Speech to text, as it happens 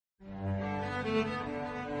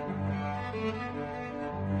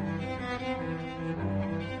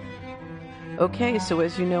Okay, so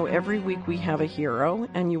as you know, every week we have a hero,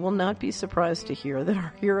 and you will not be surprised to hear that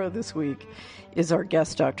our hero this week is our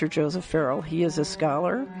guest, Dr. Joseph Farrell. He is a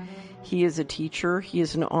scholar, he is a teacher, he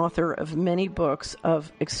is an author of many books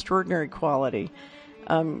of extraordinary quality.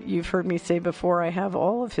 You've heard me say before, I have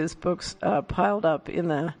all of his books piled up in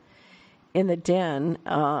the den,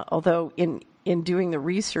 although in doing the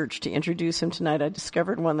research to introduce him tonight, I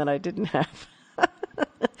discovered one that I didn't have,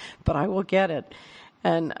 but I will get it.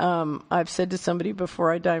 And I've said to somebody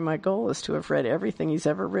before I die, my goal is to have read everything he's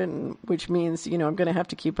ever written, which means, I'm going to have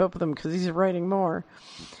to keep up with him because he's writing more.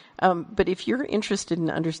 But if you're interested in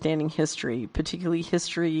understanding history, particularly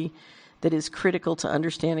history that is critical to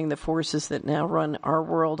understanding the forces that now run our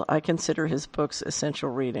world, I consider his books essential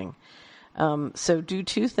reading. So do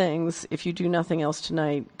two things. If you do nothing else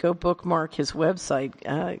tonight, go bookmark his website.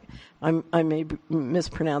 I may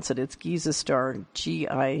mispronounce it. It's Giza Star,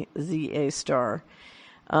 Giza Star.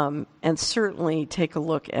 And certainly take a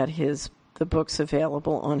look at the books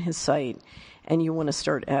available on his site. And you want to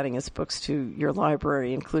start adding his books to your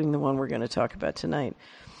library, including the one we're going to talk about tonight.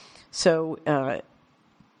 So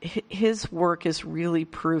his work is really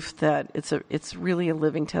proof that it's really a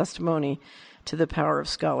living testimony to the power of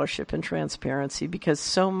scholarship and transparency, because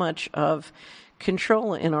so much of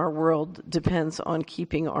control in our world depends on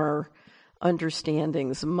keeping our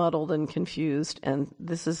understandings muddled and confused. And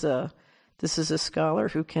this is a scholar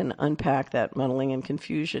who can unpack that muddling and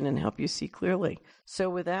confusion and help you see clearly. So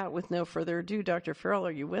with no further ado, Dr. Farrell,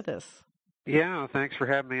 are you with us? Yeah, thanks for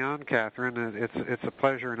having me on, Catherine. It's a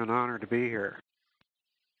pleasure and an honor to be here.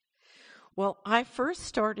 Well, I first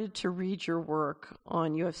started to read your work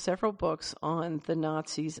you have several books on the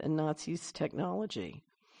Nazis and Nazis technology.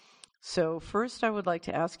 So first I would like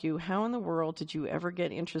to ask you, how in the world did you ever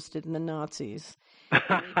get interested in the Nazis?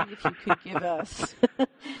 Maybe if you could give us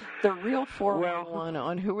the real 411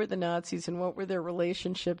 on who were the Nazis and what were their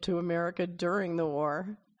relationship to America during the war.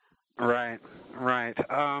 Right.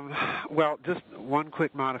 Well, just one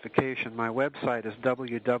quick modification. My website is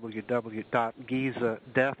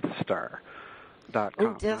www.gizadeathstar.com.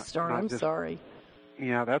 Oh, Death Star, I'm sorry.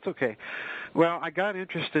 Yeah, that's okay. Well, I got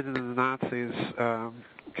interested in the Nazis,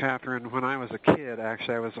 Catherine, when I was a kid.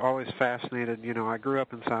 Actually, I was always fascinated. I grew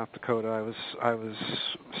up in South Dakota. I was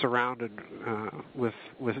surrounded with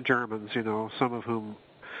Germans. Some of whom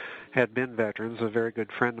had been veterans. A very good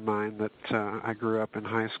friend of mine that I grew up in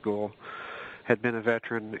high school had been a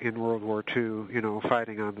veteran in World War II,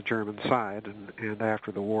 fighting on the German side, and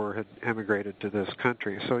after the war had emigrated to this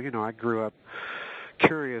country. So, I grew up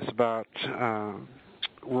curious about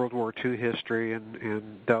World War II history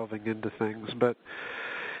and delving into things. But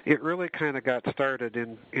it really kind of got started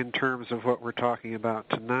in terms of what we're talking about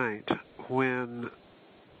tonight, when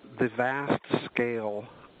the vast scale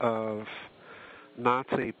of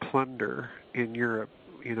Nazi plunder in Europe,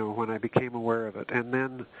 when I became aware of it. And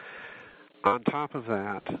then on top of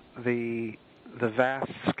that, the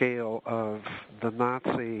vast scale of the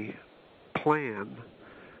Nazi plan,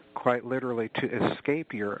 quite literally to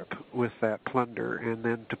escape Europe with that plunder and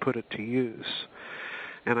then to put it to use.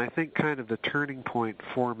 And I think kind of the turning point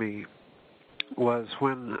for me was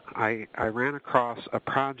when I ran across a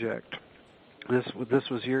project. This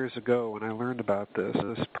was years ago when I learned about this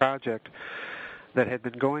project that had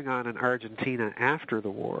been going on in Argentina after the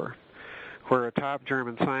war, where a top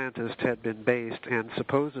German scientist had been based and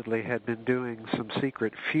supposedly had been doing some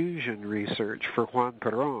secret fusion research for Juan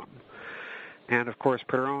Perón. And, of course,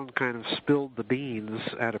 Perón kind of spilled the beans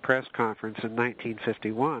at a press conference in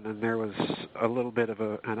 1951, and there was a little bit of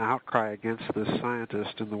an outcry against this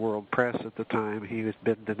scientist in the world press at the time. He had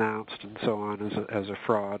been denounced and so on as a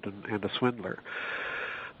fraud and a swindler.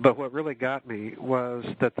 But what really got me was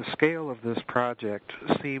that the scale of this project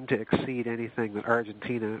seemed to exceed anything that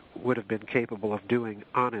Argentina would have been capable of doing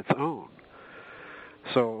on its own.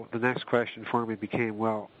 So the next question for me became,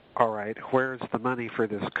 well, all right, where's the money for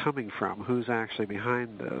this coming from? Who's actually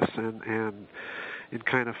behind this? And in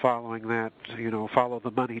kind of following that, follow the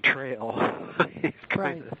money trail,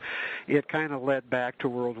 it kind of led back to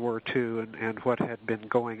World War II and what had been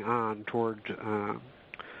going on toward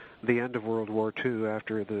the end of World War II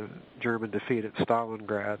after the German defeat at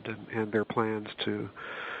Stalingrad and their plans to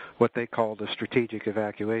what they called a strategic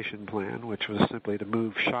evacuation plan, which was simply to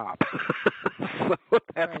move shop. So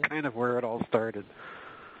that's kind of where it all started.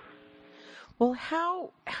 Well,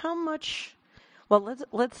 how much? Well,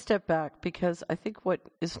 let's step back, because I think what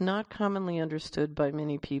is not commonly understood by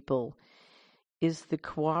many people is the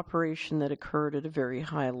cooperation that occurred at a very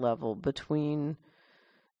high level between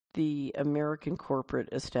the American corporate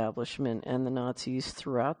establishment and the Nazis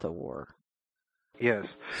throughout the war. Yes.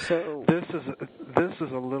 So this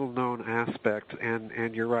is a little known aspect,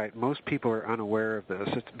 and you're right. Most people are unaware of this.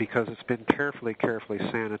 It's because it's been carefully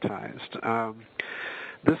sanitized.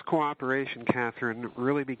 This cooperation, Catherine,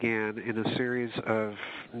 really began in a series of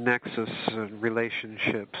nexus and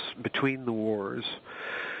relationships between the wars,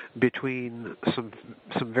 between some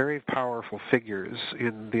very powerful figures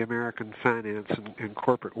in the American finance and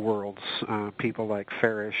corporate worlds, people like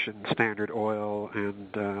Farrell and Standard Oil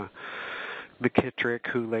and McKittrick,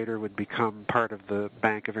 who later would become part of the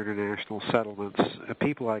Bank of International Settlements,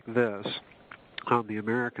 people like this on the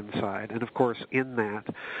American side. And of course, in that,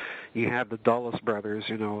 you have the Dulles brothers,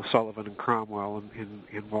 Sullivan and Cromwell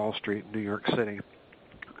in Wall Street, New York City.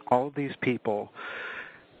 All of these people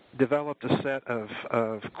developed a set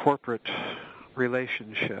of corporate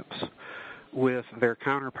relationships with their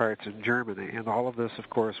counterparts in Germany, and all of this, of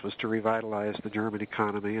course, was to revitalize the German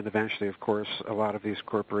economy, and eventually, of course, a lot of these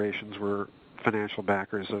corporations were financial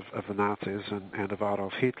backers of the Nazis and of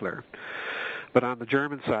Adolf Hitler. But on the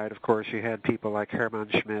German side, of course, you had people like Hermann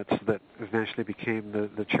Schmitz that eventually became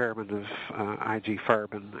the chairman of IG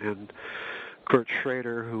Farben, and Kurt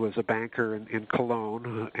Schrader, who was a banker in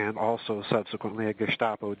Cologne and also subsequently a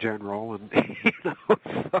Gestapo general. And,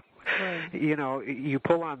 you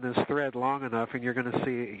pull on this thread long enough and you're going to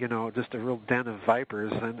see, just a real den of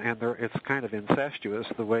vipers, and it's kind of incestuous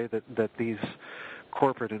the way that these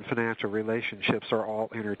corporate and financial relationships are all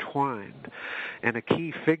intertwined. And a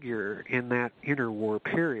key figure in that interwar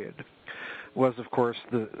period was, of course,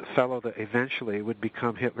 the fellow that eventually would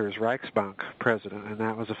become Hitler's Reichsbank president, and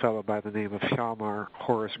that was a fellow by the name of Hjalmar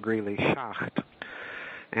Horace Greeley Schacht.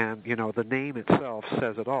 And, the name itself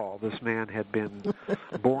says it all. This man had been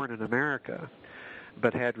born in America,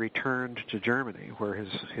 but had returned to Germany, where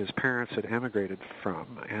his parents had emigrated from,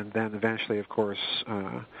 and then eventually, of course,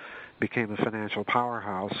 became a financial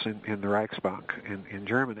powerhouse in the Reichsbank in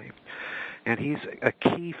Germany. And he's a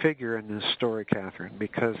key figure in this story, Catherine,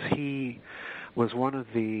 because he was one of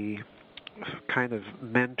the kind of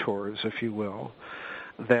mentors, if you will,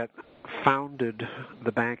 that founded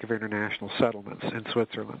the Bank of International Settlements in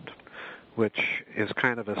Switzerland, which is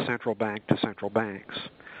kind of a central bank to central banks.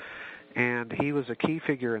 And he was a key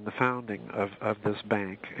figure in the founding of this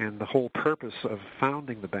bank, and the whole purpose of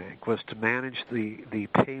founding the bank was to manage the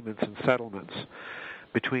payments and settlements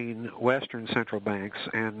between Western central banks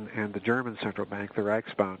and the German central bank, the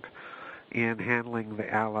Reichsbank, in handling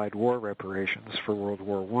the Allied war reparations for World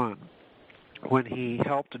War I. When he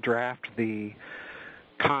helped draft the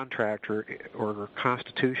contract or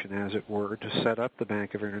constitution, as it were, to set up the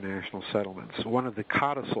Bank of International Settlements, one of the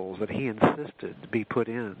codicils that he insisted be put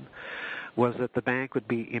in was that the bank would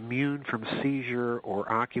be immune from seizure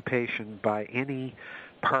or occupation by any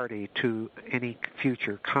party to any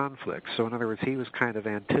future conflict. So in other words, he was kind of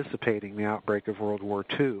anticipating the outbreak of World War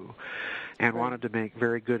II and wanted to make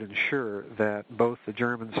very good and sure that both the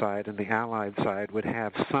German side and the Allied side would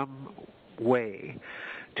have some way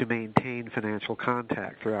to maintain financial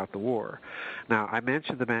contact throughout the war. Now, I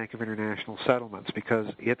mentioned the Bank of International Settlements because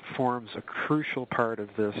it forms a crucial part of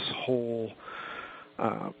this whole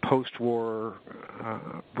post-war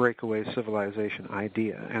breakaway civilization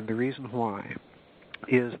idea. And the reason why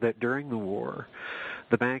is that during the war,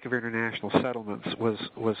 the Bank of International Settlements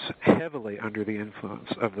was heavily under the influence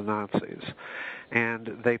of the Nazis,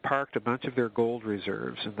 and they parked a bunch of their gold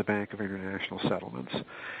reserves in the Bank of International Settlements.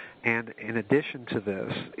 And in addition to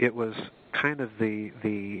this, it was kind of the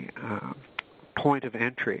point of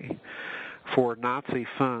entry for Nazi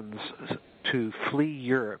funds to flee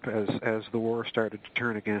Europe as the war started to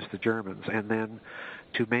turn against the Germans, and then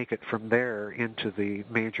to make it from there into the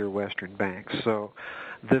major Western banks. So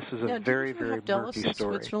this is a very, very murky Dulles in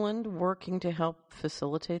story. Switzerland working to help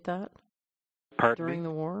facilitate that during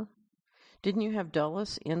the war? Didn't you have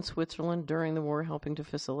Dulles in Switzerland during the war helping to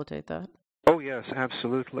facilitate that? Oh, yes,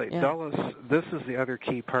 absolutely. Yeah. Dulles, this is the other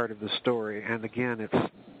key part of the story, and again,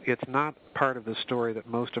 it's not part of the story that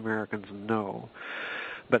most Americans know.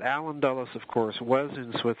 But Allen Dulles, of course, was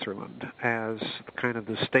in Switzerland as kind of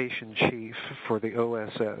the station chief for the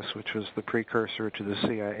OSS, which was the precursor to the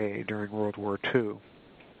CIA during World War II.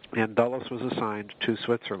 And Dulles was assigned to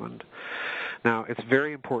Switzerland. Now, it's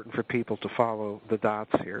very important for people to follow the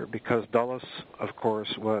dots here because Dulles, of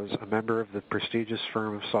course, was a member of the prestigious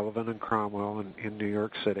firm of Sullivan and Cromwell in New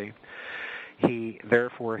York City. He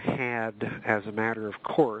therefore had, as a matter of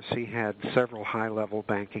course, he had several high-level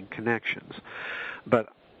banking connections. But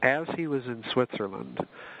as he was in Switzerland,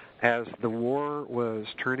 as the war was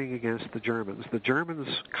turning against the Germans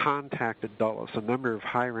contacted Dulles. A number of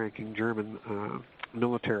high-ranking German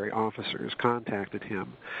military officers contacted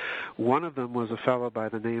him. One of them was a fellow by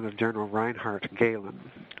the name of General Reinhard Gehlen,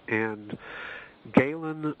 and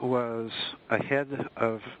Gehlen was a head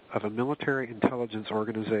of a military intelligence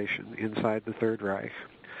organization inside the Third Reich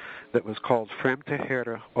that was called Fremde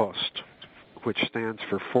Heere Ost, which stands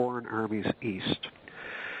for Foreign Armies East.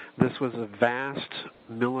 This was a vast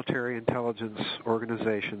military intelligence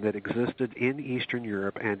organization that existed in Eastern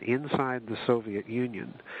Europe and inside the Soviet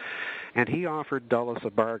Union. And he offered Dulles a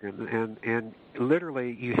bargain, and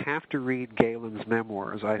literally you have to read Gehlen's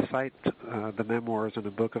memoirs. I cite the memoirs in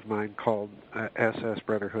a book of mine called SS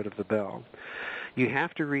Brotherhood of the Bell. You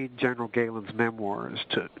have to read General Gehlen's memoirs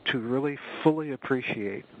to really fully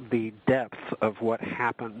appreciate the depth of what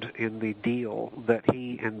happened in the deal that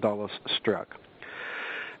he and Dulles struck.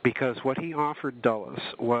 Because what he offered Dulles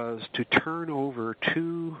was to turn over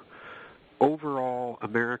to overall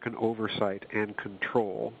American oversight and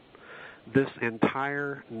control this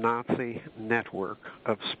entire Nazi network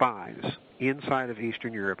of spies inside of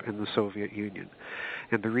Eastern Europe and the Soviet Union.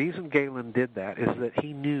 And the reason Gehlen did that is that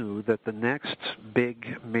he knew that the next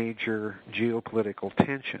big major geopolitical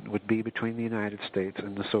tension would be between the United States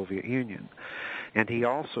and the Soviet Union. And he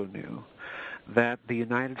also knew that the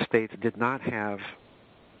United States did not have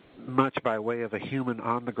much by way of a human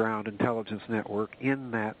on-the-ground intelligence network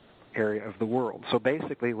in that area of the world. So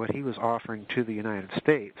basically what he was offering to the United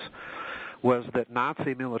States was that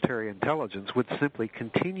Nazi military intelligence would simply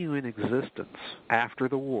continue in existence after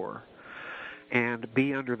the war and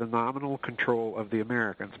be under the nominal control of the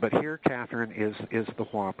Americans. But here, Catherine, is the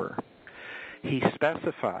whopper. He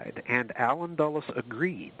specified, and Allen Dulles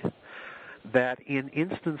agreed, that in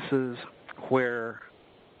instances where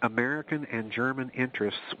American and German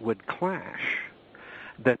interests would clash,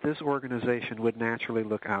 that this organization would naturally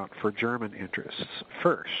look out for German interests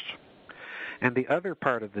first. And the other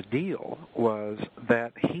part of the deal was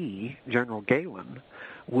that he, General Gehlen,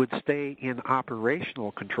 would stay in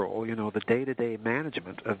operational control, the day-to-day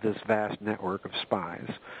management of this vast network of spies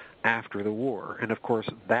after the war. And of course,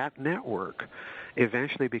 that network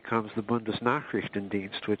eventually becomes the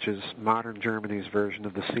Bundesnachrichtendienst, which is modern Germany's version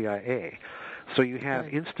of the CIA. So you have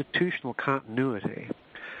institutional continuity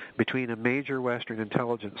between a major Western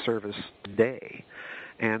intelligence service today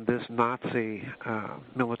and this Nazi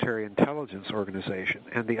military intelligence organization.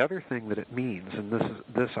 And the other thing that it means, and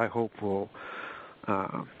this I hope will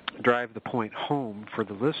drive the point home for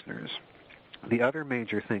the listeners, the other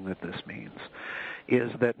major thing that this means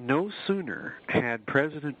is that no sooner had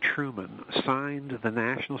President Truman signed the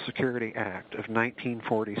National Security Act of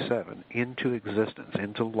 1947 into existence,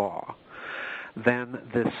 into law, then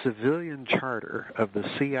the civilian charter of the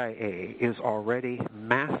CIA is already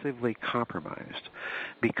massively compromised,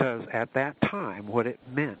 because at that time what it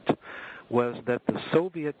meant was that the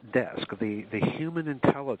Soviet desk, the human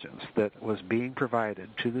intelligence that was being provided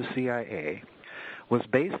to the CIA, was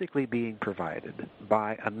basically being provided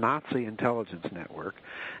by a Nazi intelligence network,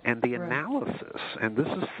 and the analysis, and this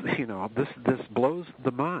is, this blows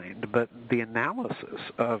the mind, but the analysis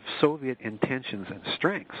of Soviet intentions and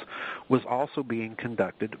strengths was also being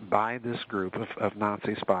conducted by this group of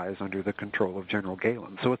Nazi spies under the control of General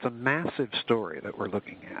Gehlen. So it's a massive story that we're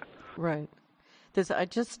looking at. Right. I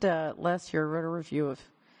just last year wrote a review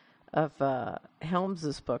of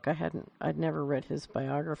Helms's book. I'd never read his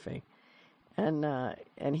biography.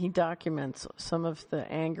 And he documents some of the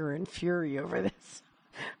anger and fury over this.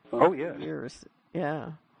 Oh yes. Years.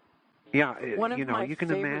 Yeah. Yeah. You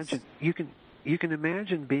can imagine. You can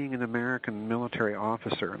imagine being an American military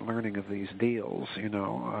officer and learning of these deals.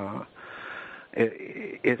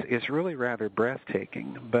 It's really rather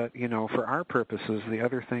breathtaking. But for our purposes, the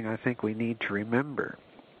other thing I think we need to remember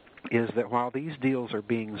is that while these deals are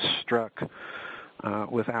being struck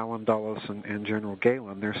with Allen Dulles and General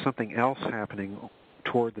Gehlen, there's something else happening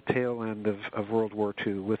toward the tail end of World War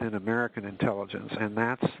II within American intelligence, and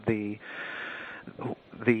that's the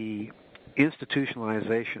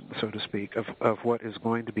institutionalization, so to speak, of what is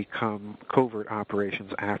going to become covert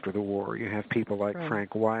operations after the war. You have people like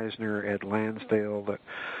Frank Wisner, Ed Lansdale, that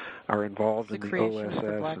are involved in the OSS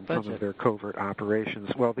and some of their covert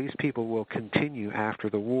operations. Well, these people will continue after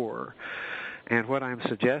the war. And what I'm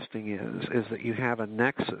suggesting is that you have a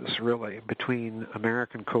nexus, really, between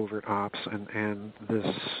American covert ops and this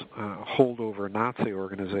holdover Nazi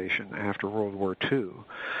organization after World War II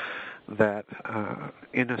that,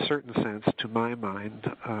 in a certain sense, to my mind,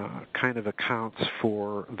 kind of accounts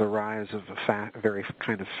for the rise of a very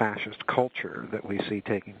kind of fascist culture that we see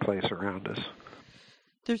taking place around us.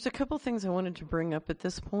 There's a couple things I wanted to bring up at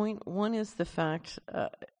this point. One is the fact,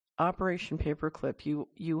 Operation Paperclip,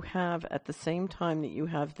 you have, at the same time that you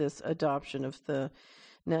have this adoption of the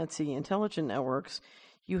Nazi intelligence networks,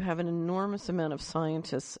 you have an enormous amount of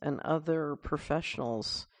scientists and other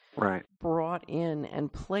professionals brought in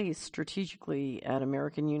and placed strategically at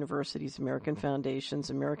American universities, American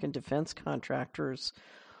foundations, American defense contractors,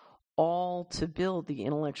 all to build the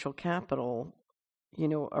intellectual capital,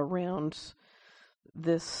 around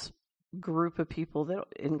this group of people that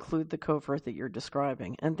include the covert that you're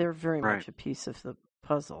describing. And they're very much a piece of the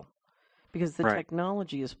puzzle because the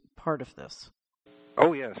technology is part of this.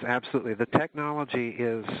 Oh, yes, absolutely. The technology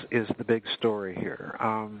is the big story here.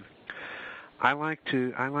 I like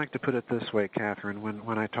to put it this way, Catherine,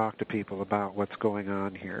 when I talk to people about what's going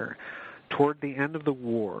on here. Toward the end of the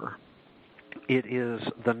war, it is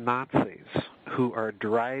the Nazis who are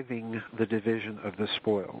driving the division of the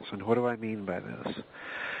spoils. And what do I mean by this?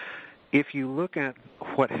 If you look at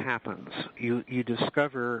what happens, you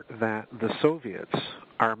discover that the Soviets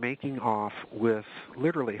are making off with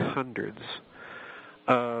literally hundreds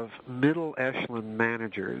of middle echelon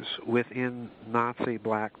managers within Nazi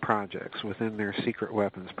black projects, within their secret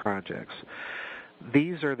weapons projects.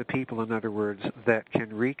 These are the people, in other words, that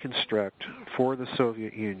can reconstruct for the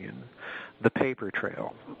Soviet Union the paper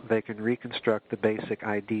trail. They can reconstruct the basic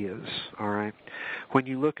ideas, all right? When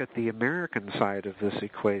you look at the American side of this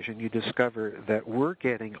equation, you discover that we're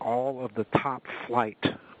getting all of the top flight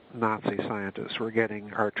Nazi scientists. We're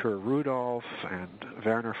getting Arthur Rudolph and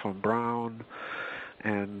Werner von Braun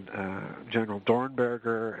and General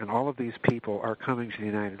Dornberger, and all of these people are coming to the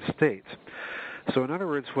United States. So in other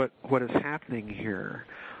words, what is happening here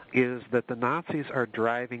is that the Nazis are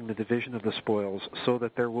driving the division of the spoils so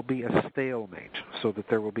that there will be a stalemate, so that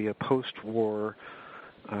there will be a post-war,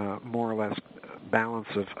 more or less, balance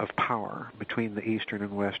of power between the Eastern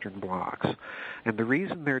and Western blocs. And the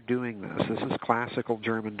reason they're doing this is classical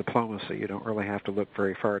German diplomacy. You don't really have to look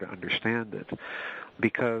very far to understand it.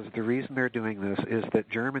 Because the reason they're doing this is that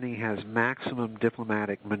Germany has maximum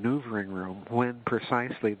diplomatic maneuvering room when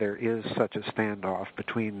precisely there is such a standoff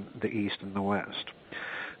between the East and the West.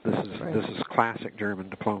 This is classic German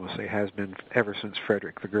diplomacy, has been ever since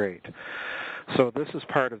Frederick the Great. So this is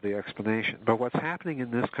part of the explanation. But what's happening in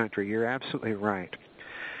this country, you're absolutely right.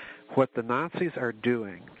 What the Nazis are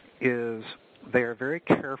doing is they are very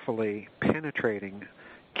carefully penetrating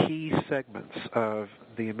key segments of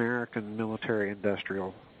the American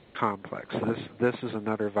military-industrial complex. This is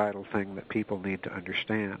another vital thing that people need to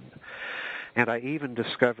understand. And I even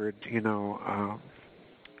discovered,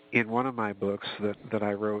 in one of my books that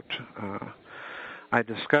I wrote, I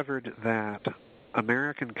discovered that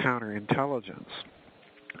American counterintelligence,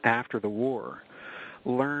 after the war,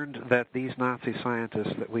 learned that these Nazi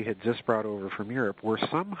scientists that we had just brought over from Europe were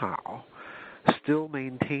somehow still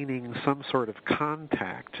maintaining some sort of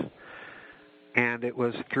contact, and it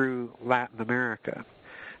was through Latin America.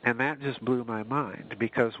 And that just blew my mind,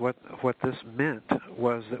 because what this meant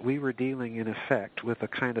was that we were dealing, in effect, with a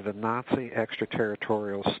kind of a Nazi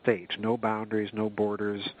extraterritorial state, no boundaries, no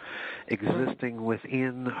borders, existing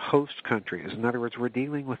within host countries. In other words, we're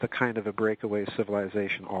dealing with a kind of a breakaway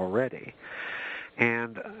civilization already.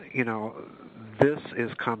 And, this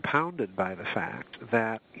is compounded by the fact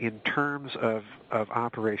that in terms of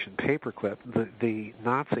Operation Paperclip, the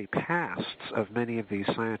Nazi pasts of many of these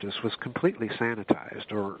scientists was completely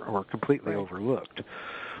sanitized or completely overlooked,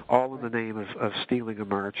 all in the name of stealing a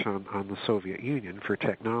march on the Soviet Union for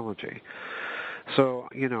technology. So,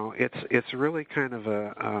 it's really kind of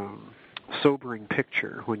a sobering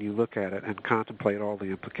picture when you look at it and contemplate all the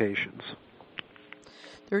implications.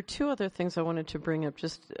 There are two other things I wanted to bring up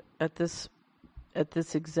just at this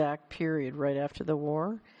exact period right after the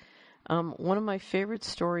war. One of my favorite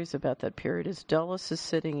stories about that period is Dulles is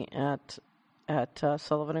sitting at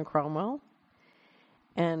Sullivan and Cromwell,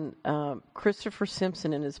 and Christopher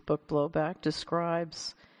Simpson in his book Blowback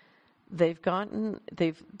describes they've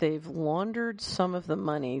laundered some of the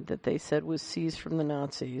money that they said was seized from the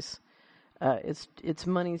Nazis. It's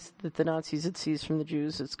money that the Nazis had seized from the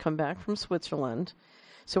Jews. It's come back from Switzerland.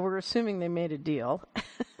 So we're assuming they made a deal.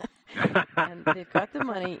 And they've got the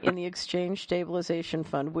money in the Exchange Stabilization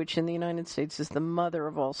Fund, which in the United States is the mother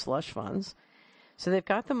of all slush funds. So they've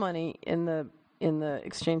got the money in the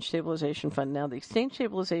Exchange Stabilization Fund. Now, the Exchange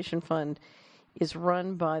Stabilization Fund is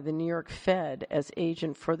run by the New York Fed as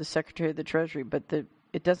agent for the Secretary of the Treasury, but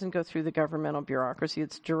it doesn't go through the governmental bureaucracy.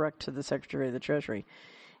 It's direct to the Secretary of the Treasury.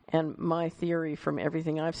 And my theory from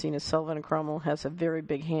everything I've seen is Sullivan and Cromwell has a very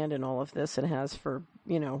big hand in all of this and has for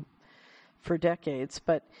decades.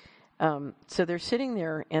 But So they're sitting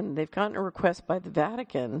there, and they've gotten a request by the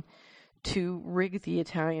Vatican to rig the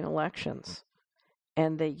Italian elections,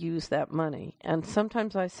 and they use that money. And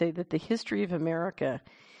sometimes I say that the history of America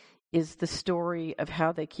is the story of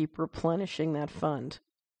how they keep replenishing that fund.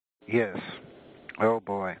 Yes. Oh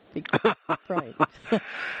boy. Right.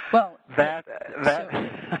 Well, that's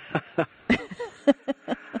the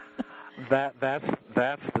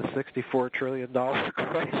 $64 trillion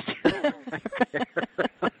question right there.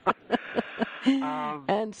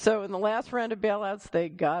 And so in the last round of bailouts, they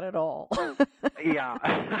got it all. Yeah.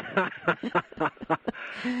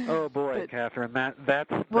 Oh boy, but, Catherine,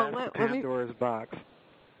 that's Pandora's box.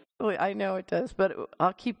 Well, I know it does, but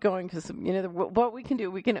I'll keep going because what we can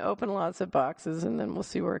do, we can open lots of boxes and then we'll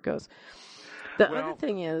see where it goes. The other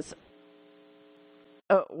thing is,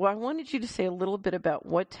 I wanted you to say a little bit about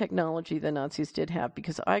what technology the Nazis did have,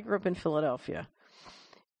 because I grew up in Philadelphia,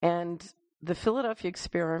 and the Philadelphia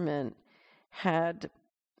experiment had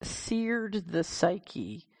seared the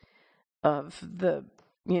psyche of the,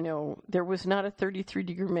 there was not a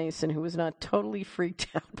 33-degree Mason who was not totally freaked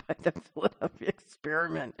out by the Philadelphia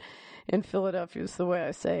experiment. In Philadelphia is the way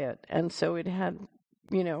I say it. And so it had,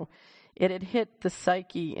 it had hit the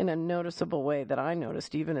psyche in a noticeable way that I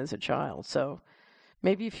noticed even as a child. So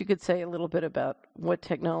maybe if you could say a little bit about what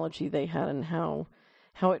technology they had and how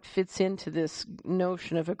it fits into this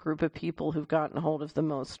notion of a group of people who've gotten hold of the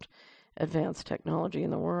most advanced technology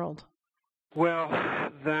in the world. Well,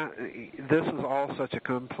 this is all such a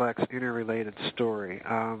complex, interrelated story.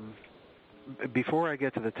 Before I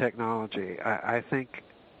get to the technology, I think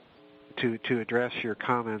to address your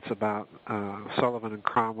comments about Sullivan and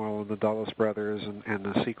Cromwell and the Dulles brothers and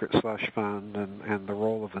the secret slush fund and the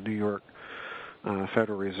role of the New York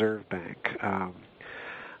Federal Reserve Bank,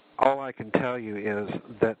 all I can tell you is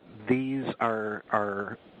that these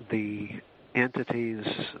are the entities,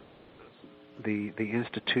 the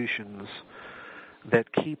institutions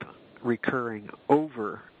that keep recurring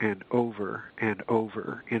over and over and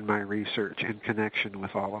over in my research in connection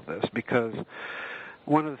with all of this, because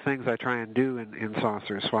one of the things I try and do in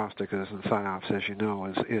saucers, swastikas, and psyops, as you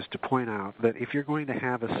know, is to point out that if you're going to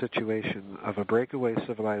have a situation of a breakaway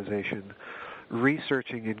civilization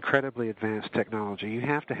researching incredibly advanced technology, you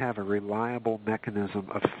have to have a reliable mechanism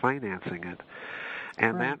of financing it.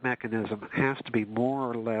 And that mechanism has to be more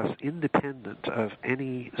or less independent of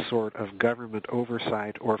any sort of government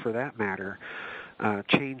oversight, or for that matter,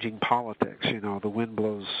 changing politics. The wind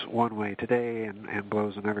blows one way today and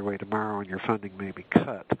blows another way tomorrow, and your funding may be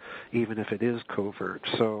cut, even if it is covert.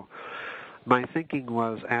 So my thinking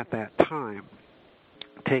was, at that time,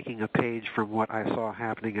 taking a page from what I saw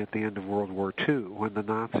happening at the end of World War II, when the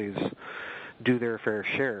Nazis do their fair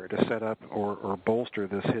share to set up or bolster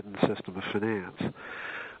this hidden system of finance,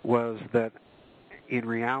 was that in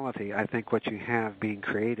reality, I think what you have being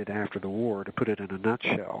created after the war, to put it in a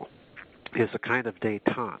nutshell, is a kind of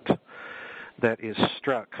détente that is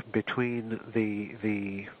struck between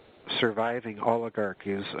the surviving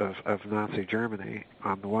oligarchies of Nazi Germany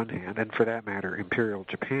on the one hand, and for that matter, Imperial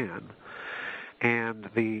Japan, and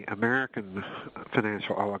the American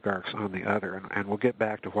financial oligarchs on the other. And we'll get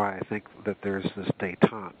back to why I think that there's this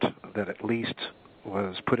détente that at least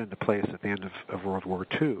was put into place at the end of World War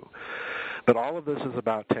II. But all of this is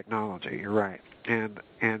about technology, you're right. And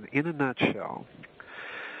in a nutshell,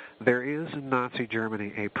 there is in Nazi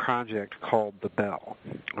Germany a project called the Bell,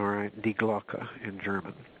 all right, Die Glocke in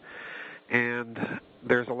German. And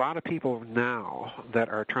there's a lot of people now that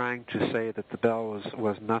are trying to say that the Bell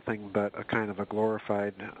was nothing but a kind of a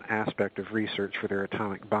glorified aspect of research for their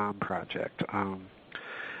atomic bomb project.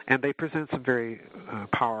 And they present some very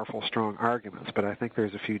powerful, strong arguments, but I think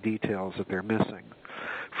there's a few details that they're missing.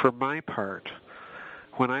 For my part,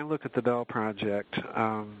 when I look at the Bell project,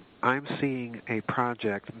 I'm seeing a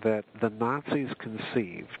project that the Nazis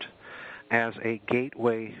conceived as a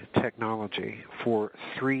gateway technology for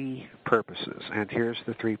three purposes, and here's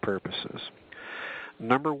the three purposes.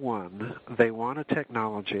 Number one, they want a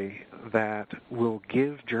technology that will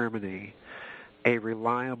give Germany a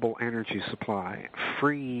reliable energy supply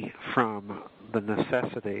free from the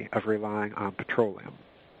necessity of relying on petroleum.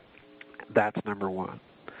 That's number one.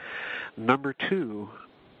 Number two,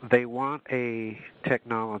 they want a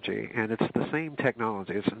technology, and it's the same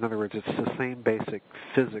technology. In other words, it's the same basic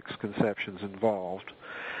physics conceptions involved.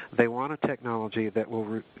 They want a technology that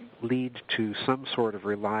will lead to some sort of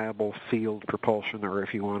reliable field propulsion, or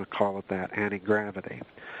if you want to call it that, anti-gravity.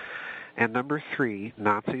 And number three,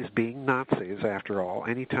 Nazis being Nazis, after all,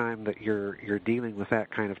 anytime that you're dealing with that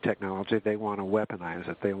kind of technology, they want to weaponize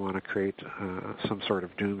it. They want to create some sort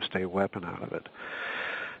of doomsday weapon out of it.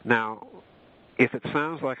 Now, if it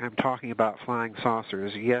sounds like I'm talking about flying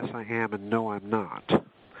saucers, yes, I am, and no, I'm not.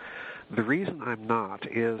 The reason I'm not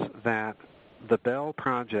is that the Bell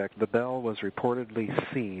Project, the Bell was reportedly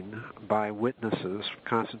seen by witnesses,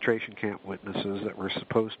 concentration camp witnesses that were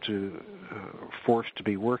supposed to, forced to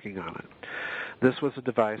be working on it. This was a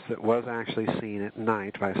device that was actually seen at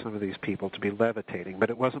night by some of these people to be levitating, but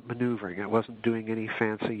it wasn't maneuvering. It wasn't doing any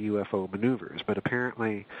fancy UFO maneuvers. But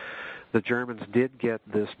apparently the Germans did get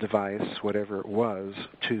this device, whatever it was,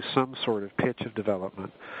 to some sort of pitch of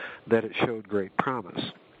development that it showed great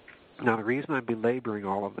promise. Now, the reason I'm belaboring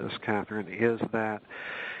all of this, Catherine, is that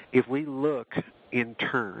if we look in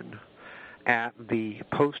turn at the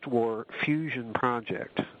post-war fusion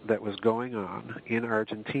project that was going on in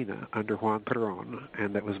Argentina under Juan Perón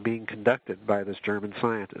and that was being conducted by this German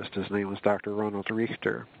scientist, his name was Dr. Ronald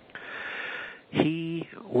Richter, he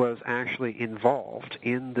was actually involved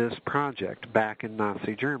in this project back in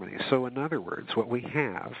Nazi Germany. So in other words, what we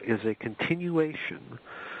have is a continuation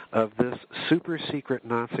of this super-secret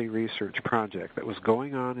Nazi research project that was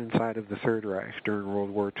going on inside of the Third Reich during World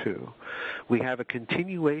War II. We have a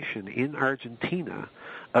continuation in Argentina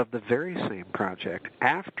of the very same project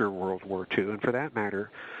after World War II, and for that matter,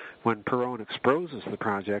 when Perón exposes the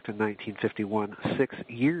project in 1951, 6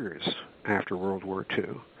 years after World War II.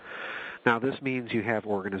 Now, this means you have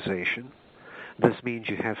organization. This means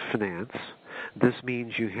you have finance. This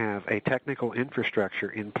means you have a technical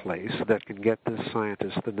infrastructure in place that can get this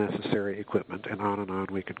scientist the necessary equipment, and on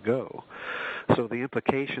we could go. So the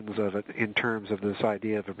implications of it in terms of this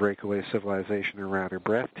idea of a breakaway civilization are rather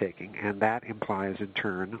breathtaking, and that implies in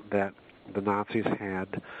turn that the Nazis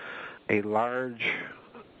had a large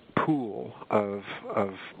pool of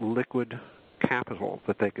liquid capital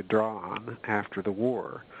that they could draw on after the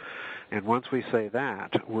war. And once we say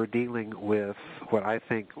that, we're dealing with what I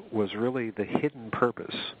think was really the hidden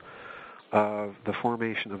purpose of the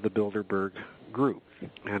formation of the Bilderberg Group.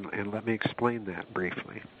 And let me explain that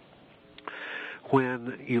briefly.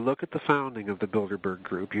 When you look at the founding of the Bilderberg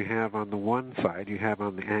Group, you have on the one side, you have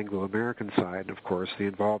on the Anglo-American side, of course, the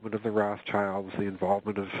involvement of the Rothschilds, the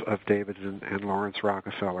involvement of David and Lawrence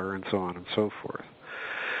Rockefeller, and so on and so forth.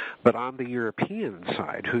 But on the European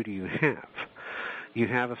side, who do you have? You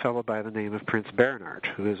have a fellow by the name of Prince Bernhard,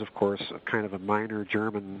 who is, of course, kind of a minor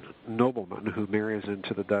German nobleman who marries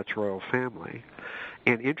into the Dutch royal family.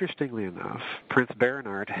 And interestingly enough, Prince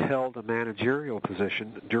Bernhard held a managerial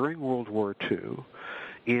position during World War II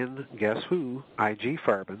in, guess who, IG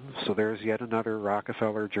Farben, so there's yet another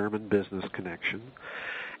Rockefeller German business connection.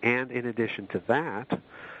 And in addition to that,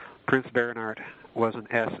 Prince Bernhard was an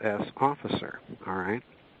SS officer, all right?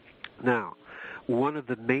 Now, one of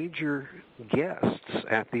the major guests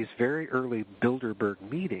at these very early Bilderberg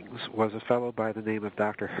meetings was a fellow by the name of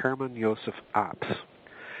Dr. Hermann Josef Abs.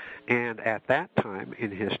 And at that time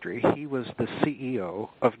in history, he was the CEO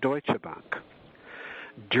of Deutsche Bank.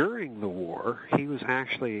 During the war, he was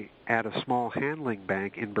actually at a small handling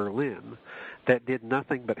bank in Berlin that did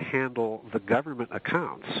nothing but handle the government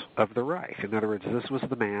accounts of the Reich. In other words, this was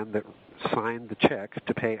the man that signed the check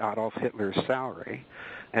to pay Adolf Hitler's salary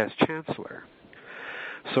as chancellor.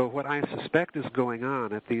 So what I suspect is going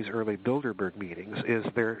on at these early Bilderberg meetings is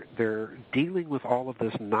they're dealing with all of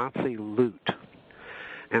this Nazi loot,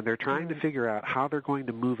 and they're trying to figure out how they're going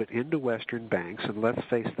to move it into Western banks. And let's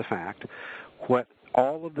face the fact, what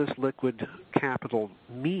all of this liquid capital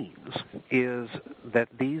means is that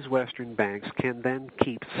these Western banks can then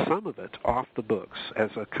keep some of it off the books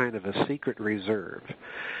as a kind of a secret reserve.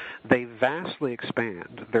 They vastly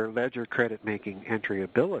expand their ledger credit-making entry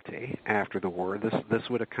ability after the war. This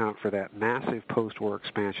would account for that massive post-war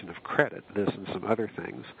expansion of credit, this and some other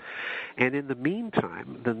things. And in the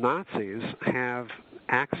meantime, the Nazis have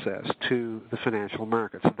access to the financial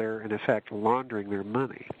markets. They're, in effect, laundering their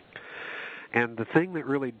money. And the thing that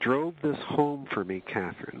really drove this home for me,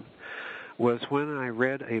 Catherine, was when I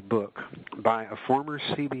read a book by a former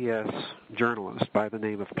CBS journalist by the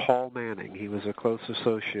name of Paul Manning. He was a close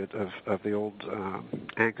associate of the old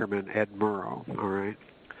anchorman Ed Murrow, all right?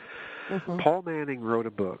 Mm-hmm. Paul Manning wrote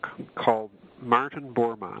a book called Martin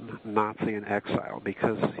Bormann, Nazi in Exile,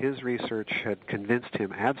 because his research had convinced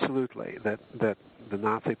him absolutely that the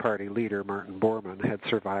Nazi Party leader, Martin Bormann, had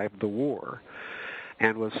survived the war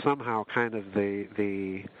and was somehow kind of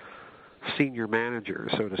the senior manager,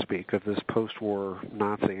 so to speak, of this post-war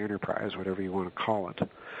Nazi enterprise, whatever you want to call it.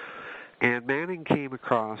 And Manning came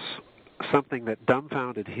across something that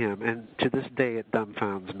dumbfounded him, and to this day it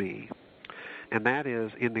dumbfounds me. And that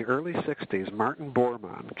is, in the early 60s, Martin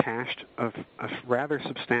Bormann cashed a rather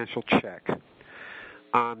substantial check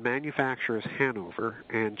on Manufacturers Hanover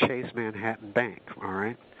and Chase Manhattan Bank, all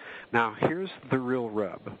right? Now, here's the real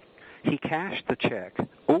rub. He cashed the check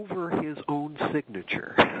over his own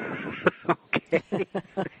signature. Okay?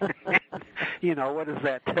 What does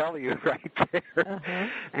that tell you right there? Uh-huh.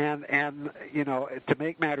 And to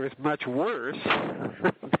make matters much worse,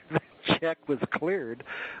 the check was cleared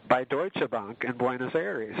by Deutsche Bank in Buenos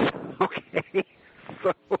Aires. Okay?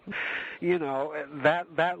 So,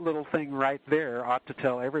 that little thing right there ought to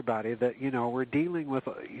tell everybody that, we're dealing with,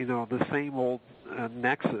 the same old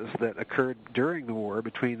nexus that occurred during the war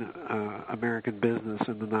between American business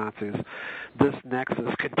and the Nazis. This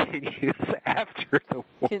nexus continues after the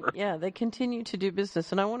war. Yeah, they continue to do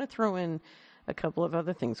business. And I want to throw in a couple of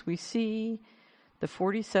other things. We see the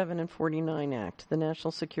 47 and 49 Act, the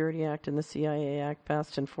National Security Act and the CIA Act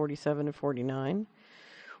passed in 47 and 49,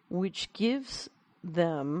 which gives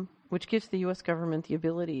the U.S. government the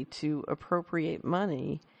ability to appropriate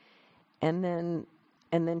money and then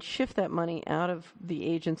shift that money out of the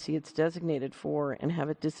agency it's designated for and have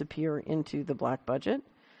it disappear into the black budget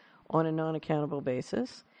on a non-accountable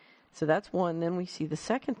basis. So that's one. Then we see the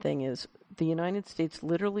second thing is the United States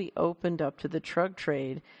literally opened up to the drug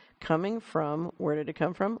trade coming from, where did it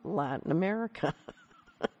come from? Latin America.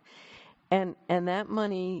 and that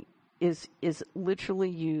money is literally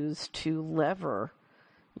used to lever,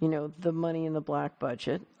 the money in the black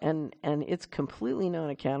budget, and it's completely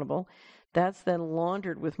non-accountable. That's then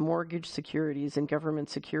laundered with mortgage securities and government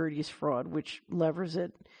securities fraud, which levers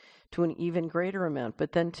it to an even greater amount.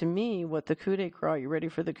 But then to me, what the coup d'etat, you ready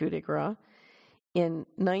for the coup d'etat? In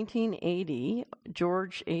 1980,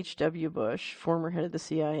 George H.W. Bush, former head of the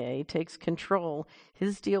CIA, takes control.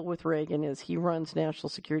 His deal with Reagan is he runs National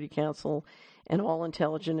Security Council and all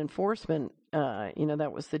intelligent enforcement.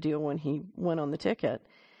 That was the deal when he went on the ticket.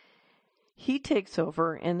 He takes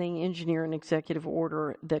over, and they engineer an executive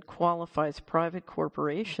order that qualifies private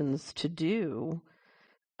corporations to do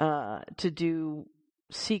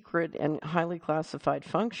secret and highly classified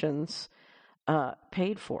functions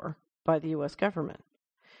paid for by the U.S. government.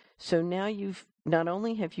 So now not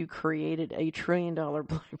only have you created a $1 trillion black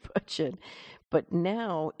budget, but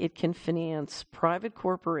now it can finance private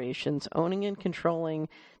corporations owning and controlling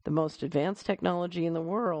the most advanced technology in the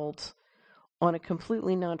world on a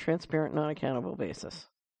completely non-transparent, non-accountable basis.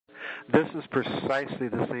 This is precisely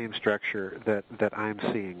the same structure that I'm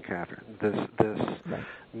seeing, Catherine. This Right.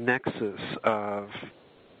 nexus of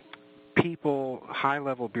people,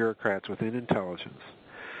 high-level bureaucrats within intelligence,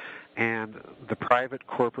 and the private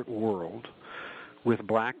corporate world with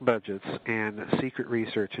black budgets and secret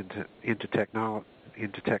research into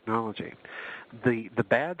technology. The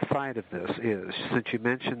bad side of this is, since you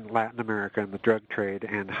mentioned Latin America and the drug trade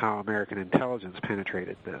and how American intelligence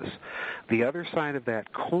penetrated this, the other side of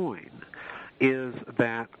that coin is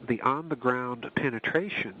that the on-the-ground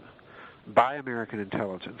penetration by American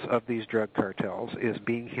intelligence of these drug cartels is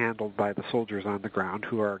being handled by the soldiers on the ground,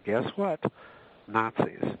 who are, guess what?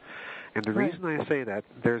 Nazis. And the reason I say that,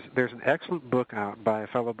 there's an excellent book out by a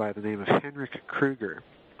fellow by the name of Henrik Kruger,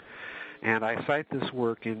 and I cite this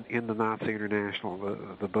work in the Nazi International,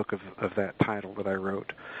 the book of that title that I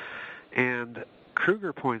wrote. And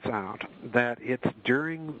Kruger points out that it's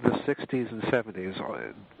during the 60s and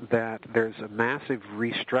 70s that there's a massive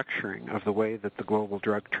restructuring of the way that the global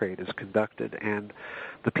drug trade is conducted, and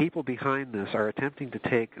the people behind this are attempting to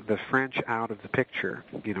take the French out of the picture.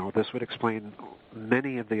 This would explain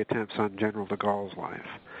many of the attempts on General de Gaulle's life.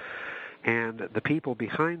 And the people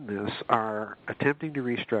behind this are attempting to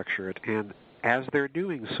restructure it, and as they're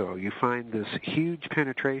doing so, you find this huge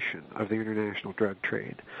penetration of the international drug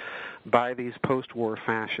trade by these post-war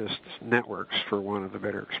fascist networks, for want of a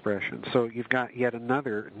better expression. So you've got yet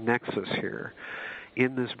another nexus here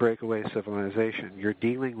in this breakaway civilization. You're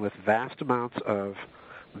dealing with vast amounts of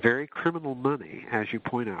very criminal money, as you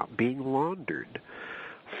point out, being laundered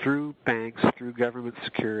through banks, through government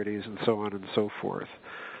securities, and so on and so forth.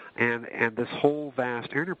 And this whole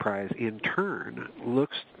vast enterprise, in turn,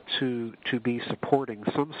 looks to be supporting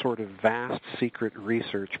some sort of vast secret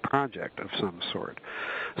research project of some sort.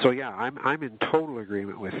 So yeah, I'm in total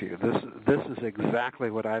agreement with you. This is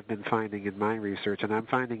exactly what I've been finding in my research, and I'm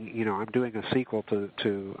finding, I'm doing a sequel to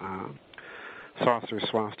Saucers,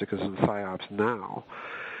 Swastikas, and Psyops now.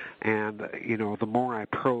 And the more I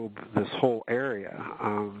probe this whole area,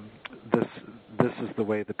 this is the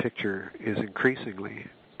way the picture is increasingly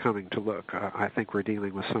coming to look. I think we're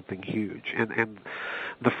dealing with something huge, and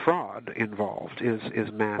the fraud involved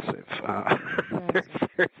is massive.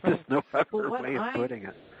 There's just no other way of putting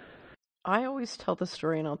it. I always tell the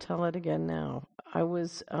story, and I'll tell it again now. I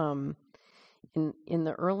was in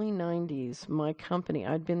the early 90s. My company,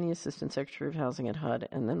 I'd been the assistant secretary of housing at HUD,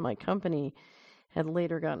 and then my company had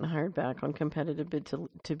later gotten hired back on competitive bid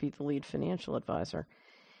to be the lead financial advisor.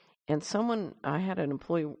 And I had an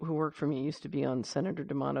employee who worked for me, used to be on Senator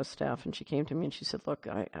D'Amato's staff, and she came to me and she said, look,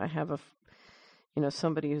 I have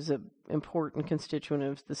somebody who's an important constituent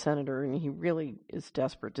of the senator, and he really is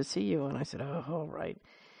desperate to see you. And I said, oh, all right.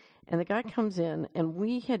 And the guy comes in, and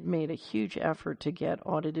we had made a huge effort to get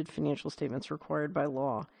audited financial statements required by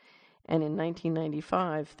law. And in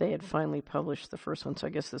 1995, they had finally published the first one. So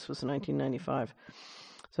I guess this was 1995.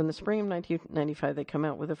 So in the spring of 1995, they come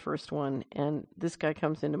out with the first one, and this guy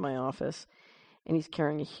comes into my office, and he's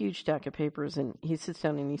carrying a huge stack of papers, and he sits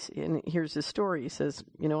down, and here's his story. He says,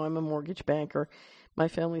 I'm a mortgage banker. My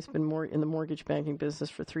family's been in the mortgage banking business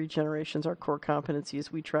for 3 generations. Our core competency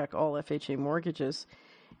is we track all FHA mortgages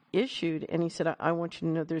issued. And he said, I want you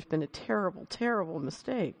to know there's been a terrible, terrible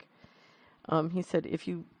mistake. He said, if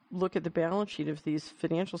you look at the balance sheet of these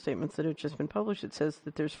financial statements that have just been published, it says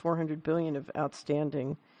that there's $400 billion of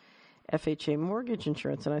outstanding FHA mortgage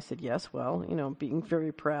insurance. And I said, yes, well, being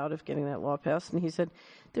very proud of getting that law passed. And he said,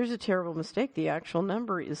 there's a terrible mistake. The actual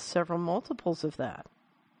number is several multiples of that.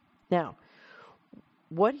 Now,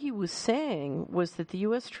 what he was saying was that the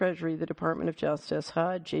U.S. Treasury, the Department of Justice,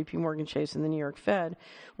 HUD, J.P. Morgan Chase, and the New York Fed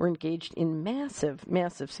were engaged in massive,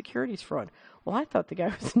 massive securities fraud. Well, I thought the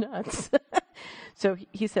guy was nuts. So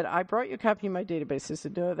he said, I brought you a copy of my database. I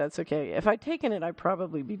said, no, that's okay. If I'd taken it, I'd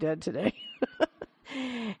probably be dead today.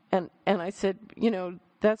 And I said,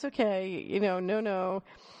 that's okay. No.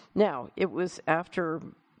 Now, it was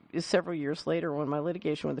several years later when my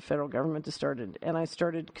litigation with the federal government started, and I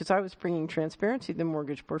started, because I was bringing transparency to the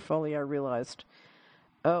mortgage portfolio, I realized,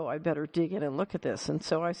 I better dig in and look at this. And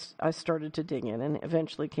so I started to dig in and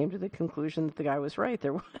eventually came to the conclusion that the guy was right.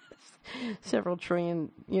 There was several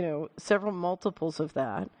trillion, several multiples of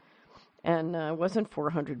that. And it wasn't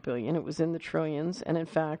 $400 billion, it was in the trillions. And in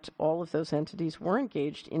fact, all of those entities were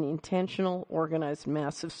engaged in intentional, organized,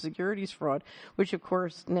 massive securities fraud, which of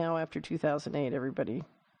course now after 2008, everybody,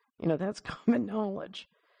 that's common knowledge.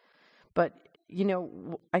 But,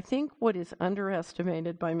 I think what is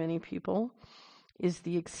underestimated by many people is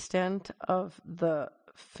the extent of the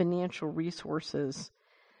financial resources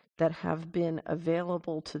that have been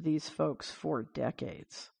available to these folks for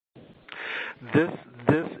decades. This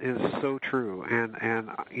is so true, and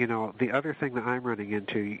the other thing that I'm running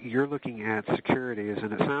into, you're looking at securities,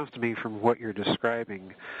 and it sounds to me from what you're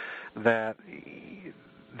describing that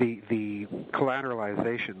the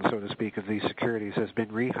collateralization, so to speak, of these securities has been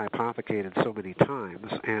rehypothecated so many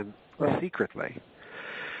times and secretly.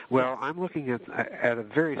 Well, I'm looking at a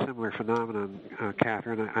very similar phenomenon,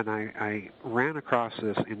 Catherine, and I ran across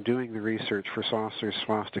this in doing the research for saucers,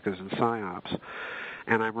 swastikas, and psyops,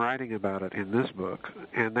 and I'm writing about it in this book,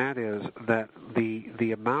 and that is that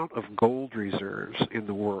the amount of gold reserves in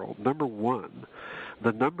the world, number one,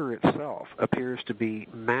 the number itself appears to be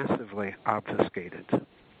massively obfuscated.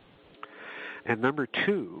 And number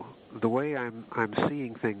two, the way I'm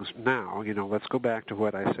seeing things now, let's go back to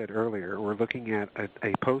what I said earlier. We're looking at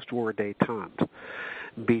a post-war détente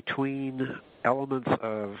between elements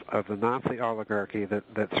of the Nazi oligarchy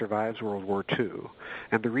that survives World War II.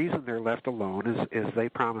 And the reason they're left alone is they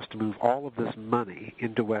promised to move all of this money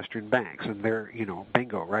into Western banks. And they're,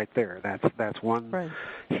 bingo, right there. That's one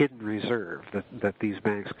hidden reserve that these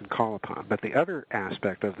banks can call upon. But the other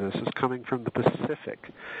aspect of this is coming from the Pacific.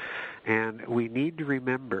 And we need to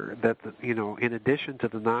remember that, in addition to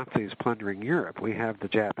the Nazis plundering Europe, we have the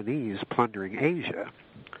Japanese plundering Asia.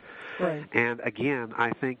 Right. And again, I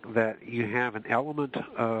think that you have an element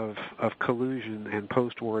of collusion and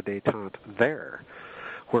post-war détente there,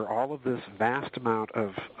 where all of this vast amount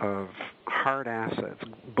of hard assets,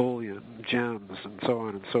 bullion, gems, and so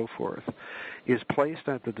on and so forth, is placed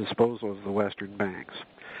at the disposal of the Western banks.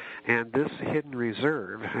 And this hidden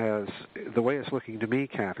reserve has, the way it's looking to me,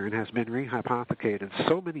 Catherine, has been rehypothecated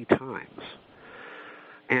so many times.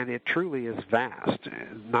 And it truly is vast.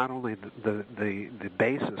 Not only the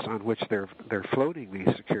basis on which they're floating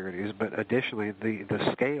these securities, but additionally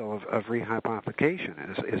the scale of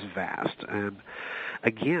rehypothecation is vast. And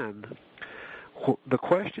again, the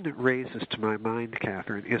question it raises to my mind,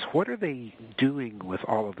 Catherine, is what are they doing with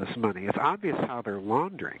all of this money? It's obvious how they're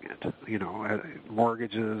laundering it,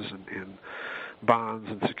 mortgages and bonds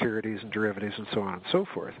and securities and derivatives and so on and so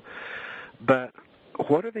forth. But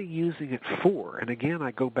what are they using it for? And again, I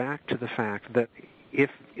go back to the fact that if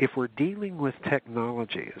we're dealing with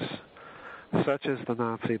technologies such as the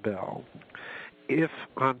Nazi bell, if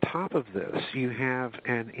on top of this you have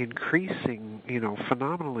an increasing,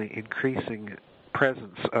 phenomenally increasing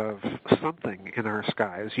presence of something in our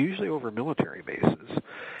skies, usually over military bases,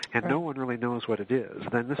 and no one really knows what it is,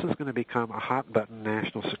 then this is going to become a hot-button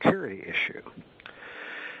national security issue.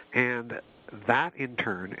 And that, in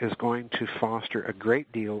turn, is going to foster a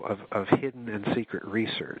great deal of hidden and secret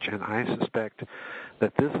research. And I suspect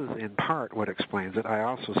that this is in part what explains it. I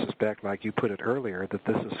also suspect, like you put it earlier, that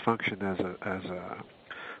this has functioned as a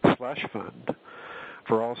slush fund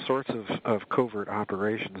for all sorts of covert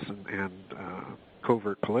operations and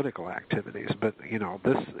covert political activities. But,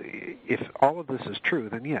 this, if all of this is true,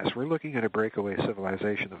 then yes, we're looking at a breakaway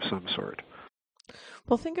civilization of some sort.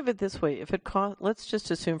 Well, think of it this way: if it let's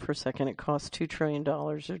just assume for a second it costs $2 trillion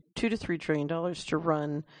or $2 to $3 trillion to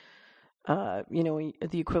run,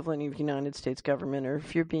 the equivalent of the United States government, or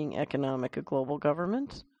if you're being economic, a global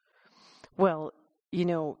government. Well,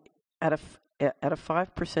 at a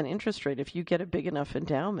 5% interest rate, if you get a big enough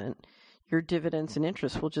endowment, your dividends and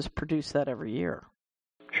interest will just produce that every year.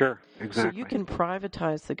 Sure, exactly. So you can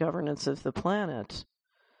privatize the governance of the planet.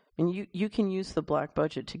 And you can use the black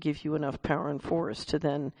budget to give you enough power and force to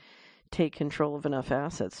then take control of enough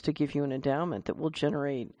assets to give you an endowment that will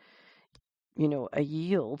generate, a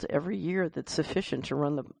yield every year that's sufficient to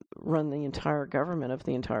run the entire government of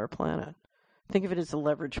the entire planet. Think of it as a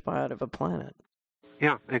leveraged buyout of a planet.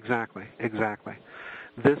 Yeah, exactly.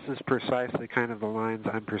 This is precisely kind of the lines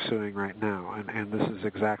I'm pursuing right now, and this is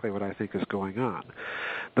exactly what I think is going on.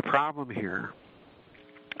 The problem here,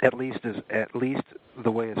 at least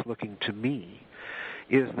the way it's looking to me,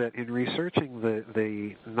 is that in researching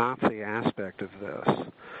the Nazi aspect of this,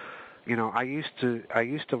 I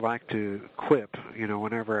used to like to quip,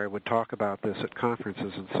 whenever I would talk about this at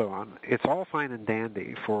conferences and so on. It's all fine and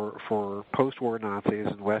dandy for post-war Nazis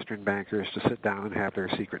and Western bankers to sit down and have their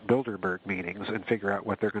secret Bilderberg meetings and figure out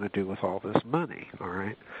what they're going to do with all this money, all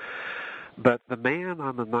right? But the man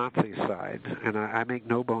on the Nazi side, and I make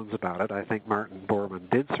no bones about it, I think Martin Bormann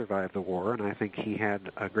did survive the war, and I think he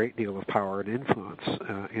had a great deal of power and influence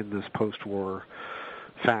in this post-war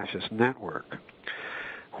fascist network.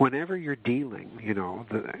 Whenever you're dealing,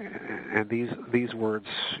 and these words,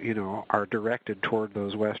 are directed toward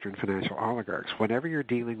those Western financial oligarchs, whenever you're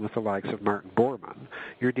dealing with the likes of Martin Bormann,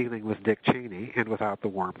 you're dealing with Dick Cheney, and without the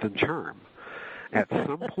warmth and charm. At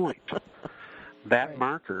some point, that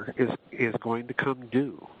marker is going to come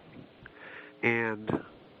due. And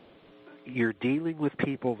you're dealing with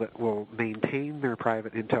people that will maintain their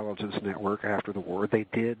private intelligence network after the war. They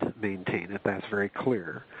did maintain it, that's very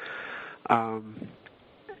clear.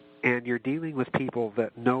 And you're dealing with people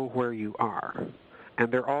that know where you are.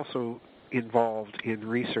 And they're also involved in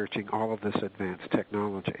researching all of this advanced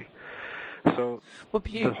technology. So, but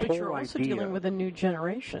you're also dealing with a new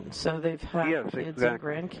generation. So they've had kids and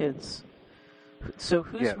grandkids. So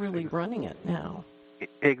who's really running it now?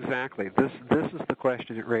 Exactly. This is the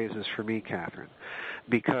question it raises for me, Catherine,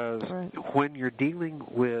 because when you're dealing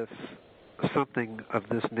with something of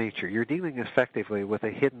this nature, you're dealing effectively with a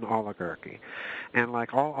hidden oligarchy, and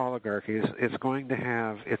like all oligarchies, it's going to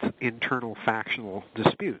have its internal factional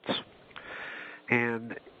disputes.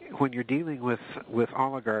 And when you're dealing with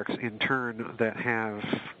oligarchs in turn that have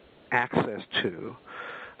access to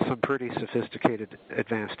some pretty sophisticated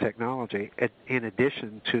advanced technology, in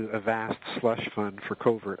addition to a vast slush fund for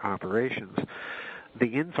covert operations, the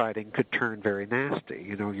infighting could turn very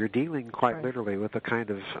nasty. You're dealing quite literally with a kind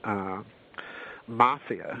of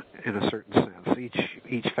mafia in a certain sense,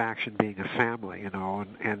 each faction being a family,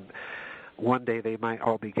 and one day they might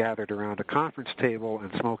all be gathered around a conference table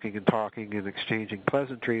and smoking and talking and exchanging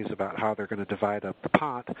pleasantries about how they're going to divide up the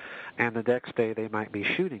pot, and the next day they might be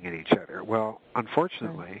shooting at each other. Well,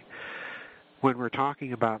 unfortunately, when we're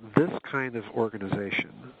talking about this kind of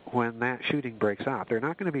organization, when that shooting breaks out, they're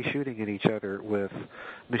not going to be shooting at each other with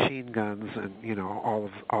machine guns and all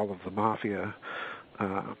of the mafia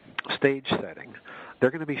stage setting. They're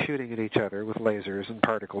going to be shooting at each other with lasers and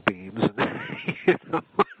particle beams and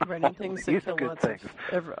running things that kill lots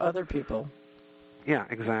of other people. Yeah,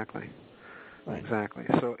 exactly. Exactly.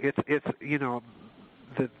 So it's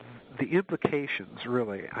the implications,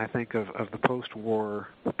 really, I think, of the post-war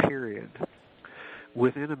period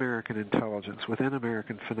within American intelligence, within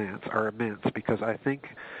American finance, are immense, because I think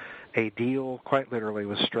a deal quite literally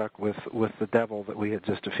was struck with the devil that we had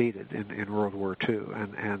just defeated in World War II,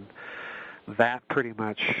 and that pretty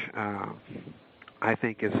much I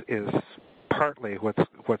think is partly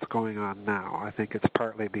what's going on now. I think it's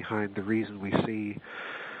partly behind the reason we see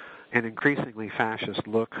an increasingly fascist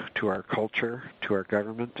look to our culture, to our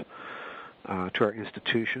government, to our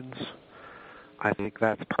institutions. I think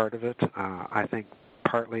that's part of it. I think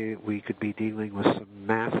partly we could be dealing with some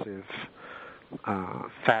massive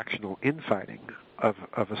factional infighting of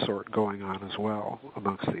a sort going on as well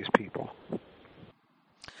amongst these people.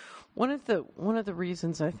 One of the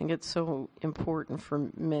reasons I think it's so important for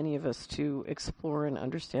many of us to explore and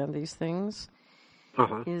understand these things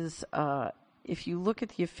is if you look at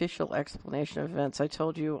the official explanation of events. I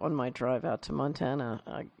told you on my drive out to Montana,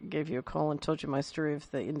 I gave you a call and told you my story of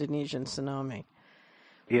the Indonesian tsunami.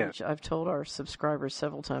 Yes. Which I've told our subscribers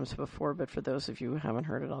several times before, but for those of you who haven't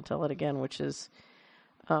heard it, I'll tell it again, which is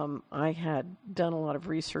I had done a lot of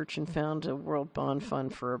research and found a World Bond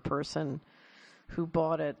Fund for a person who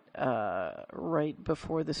bought it right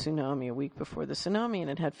before the tsunami, a week before the tsunami, and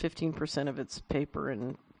it had 15% of its paper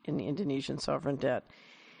in Indonesian sovereign debt.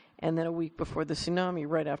 And then a week before the tsunami,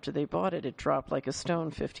 right after they bought it, it dropped like a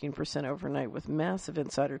stone, 15% overnight with massive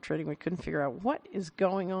insider trading. We couldn't figure out what is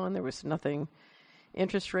going on. There was nothing.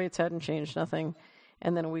 Interest rates hadn't changed, nothing.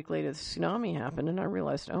 And then a week later, the tsunami happened, and I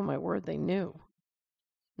realized, oh, my word, they knew.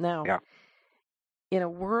 Now, in a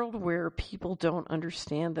world where people don't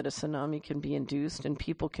understand that a tsunami can be induced and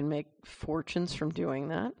people can make fortunes from doing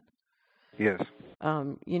that, yes,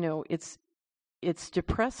 it's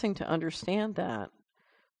depressing to understand that,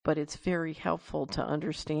 but it's very helpful to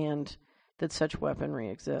understand that such weaponry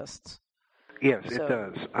exists. Yes, it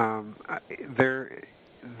does.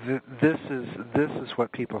 This is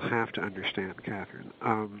what people have to understand, Catherine.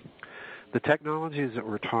 The technologies that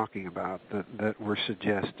we're talking about, that we're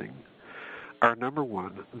suggesting, are, number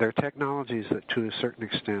one, they're technologies that to a certain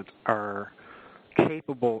extent are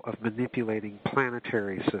capable of manipulating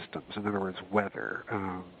planetary systems, in other words, weather,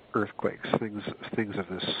 earthquakes, things of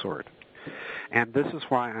this sort. And this is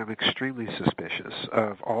why I'm extremely suspicious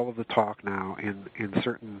of all of the talk now in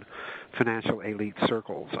certain financial elite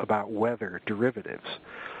circles about weather derivatives,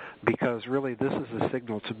 because really this is a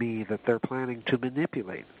signal to me that they're planning to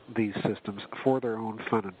manipulate these systems for their own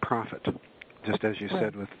fun and profit, just as you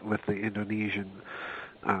said with the Indonesian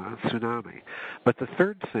tsunami. But the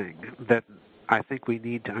third thing that I think we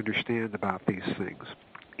need to understand about these things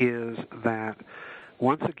is that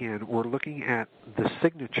once again, we're looking at the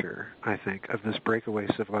signature, I think, of this breakaway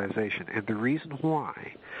civilization. And the reason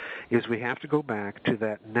why is we have to go back to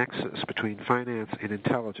that nexus between finance and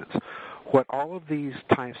intelligence. What all of these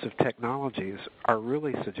types of technologies are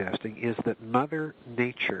really suggesting is that Mother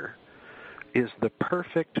Nature is the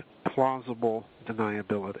perfect, plausible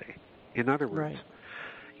deniability. In other words,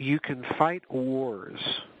 you can fight wars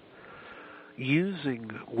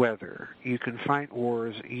using weather. You can fight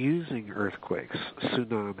wars using earthquakes,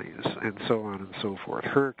 tsunamis, and so on and so forth,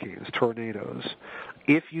 hurricanes, tornadoes,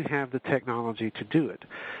 if you have the technology to do it,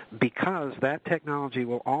 because that technology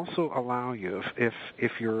will also allow you,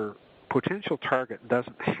 if your potential target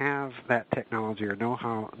doesn't have that technology or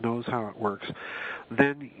knows how it works,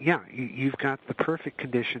 then, you've got the perfect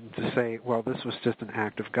condition to say, well, this was just an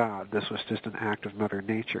act of God. This was just an act of Mother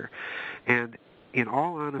Nature. And in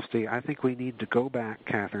all honesty, I think we need to go back,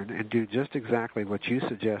 Catherine, and do just exactly what you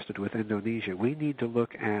suggested with Indonesia. We need to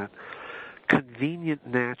look at convenient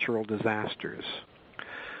natural disasters.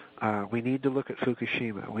 We need to look at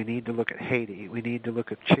Fukushima. We need to look at Haiti. We need to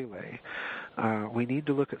look at Chile. We need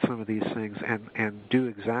to look at some of these things and do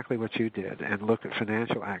exactly what you did and look at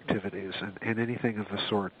financial activities and anything of the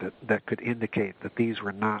sort that could indicate that these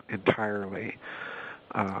were not entirely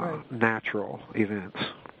natural events.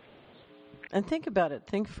 And think about it.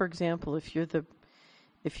 Think, for example, if you're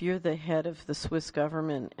the head of the Swiss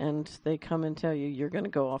government and they come and tell you you're going to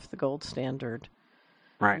go off the gold standard,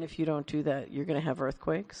 and if you don't do that, you're going to have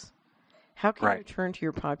earthquakes. How can you turn to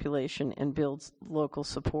your population and build local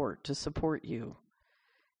support to support you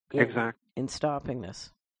in stopping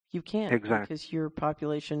this? You can't, because your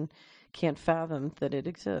population can't fathom that it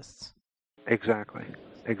exists. Exactly.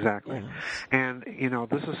 Yes. And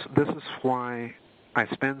this is why I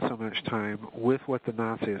spend so much time with what the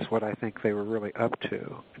Nazis, what I think they were really up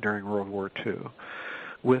to during World War II,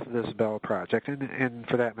 with this Bell project, and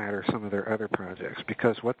for that matter, some of their other projects,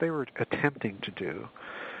 because what they were attempting to do,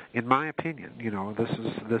 in my opinion, this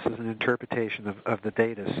is an interpretation of the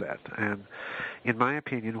data set, and in my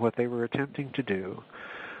opinion, what they were attempting to do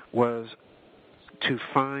was to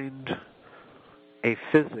find a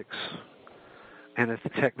physics and a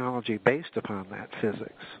technology based upon that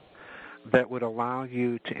physics that would allow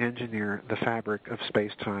you to engineer the fabric of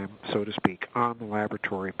space-time, so to speak, on the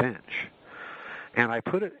laboratory bench. And I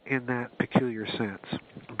put it in that peculiar sense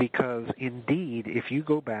because, indeed, if you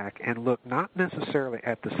go back and look not necessarily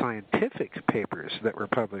at the scientific papers that were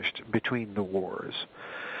published between the wars,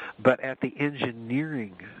 But at the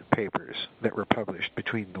engineering papers that were published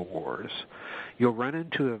between the wars, you'll run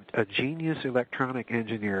into a genius electronic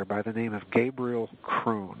engineer by the name of Gabriel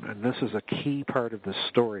Krohn, and this is a key part of the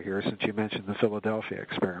story here since you mentioned the Philadelphia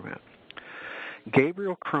experiment.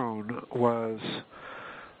 Gabriel Krohn was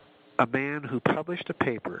a man who published a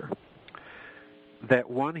paper that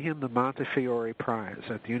won him the Montefiore Prize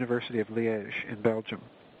at the University of Liège in Belgium.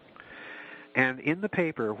 And in the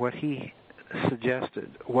paper, what he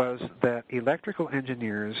suggested was that electrical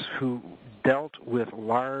engineers who dealt with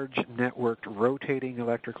large networked rotating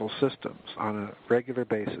electrical systems on a regular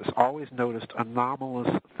basis always noticed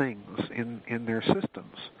anomalous things in their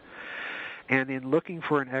systems. And in looking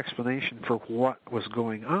for an explanation for what was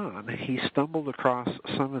going on, he stumbled across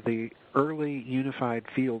some of the early unified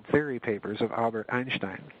field theory papers of Albert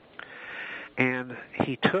Einstein. And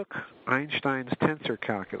he took Einstein's tensor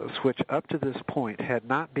calculus, which up to this point had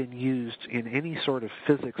not been used in any sort of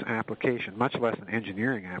physics application, much less an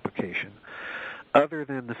engineering application, other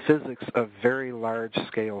than the physics of very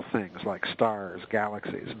large-scale things like stars,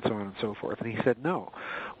 galaxies, and so on and so forth. And he said, no,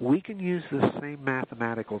 we can use this same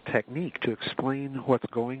mathematical technique to explain what's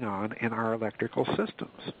going on in our electrical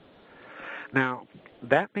systems. Now,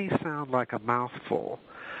 that may sound like a mouthful,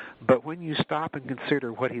 but when you stop and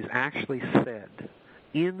consider what he's actually said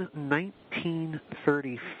in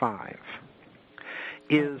 1935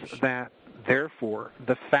 is that, therefore,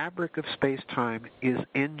 the fabric of space-time is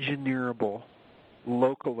engineerable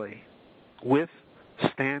locally with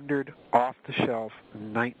standard off-the-shelf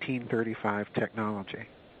 1935 technology.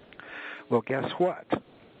 Well, guess what?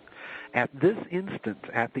 At this instant,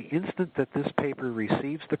 at the instant that this paper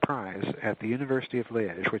receives the prize at the University of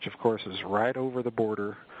Liège, which of course is right over the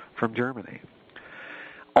border from Germany,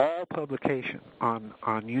 all publication on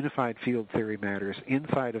unified field theory matters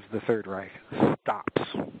inside of the Third Reich stops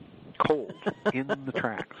cold in the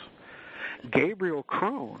tracks. Gabriel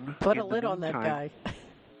Krohn put a lid on that guy.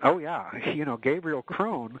 Oh, yeah. Gabriel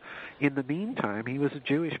Krohn, in the meantime, he was a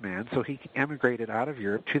Jewish man, so he emigrated out of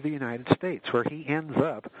Europe to the United States, where he ends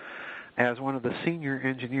up as one of the senior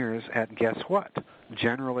engineers at, guess what,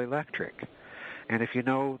 General Electric. And if you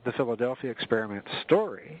know the Philadelphia experiment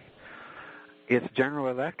story, it's General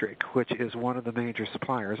Electric, which is one of the major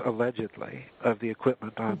suppliers, allegedly, of the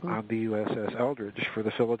equipment on the USS Eldridge for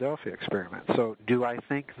the Philadelphia experiment. So do I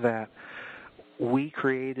think that we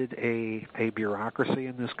created a bureaucracy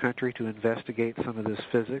in this country to investigate some of this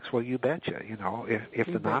physics? Well, you betcha. If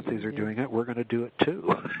the Nazis are doing it, we're going to do it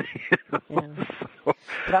too. Yeah. So,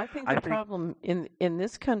 but I think the problem in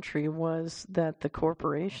this country was that the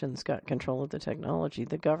corporations got control of the technology.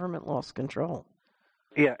 The government lost control.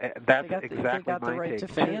 Yeah, that's exactly my take. They got the right to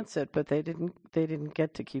finance it, but they didn't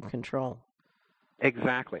get to keep control.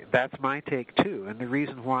 Exactly. That's my take too. And the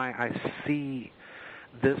reason why I see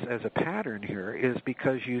this as a pattern here is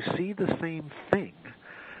because you see the same thing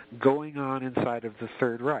going on inside of the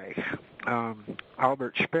Third Reich.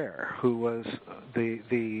 Albert Speer, who was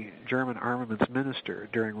the German armaments minister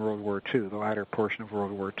during World War II, the latter portion of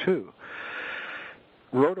World War II,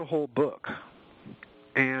 wrote a whole book.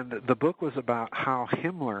 And the book was about how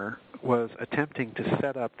Himmler was attempting to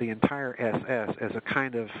set up the entire SS as a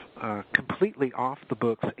kind of completely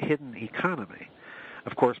off-the-books hidden economy.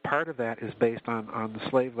 Of course, part of that is based on the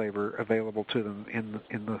slave labor available to them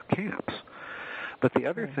in the camps. But the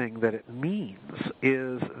other thing that it means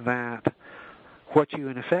is that what you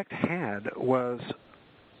in effect had was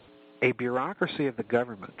a bureaucracy of the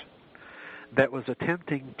government that was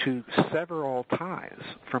attempting to sever all ties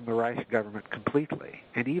from the Reich government completely,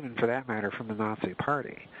 and even for that matter from the Nazi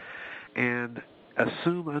Party, and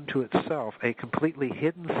assume unto itself a completely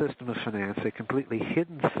hidden system of finance, a completely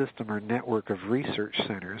hidden system or network of research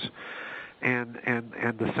centers, and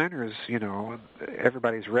the centers,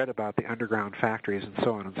 everybody's read about the underground factories and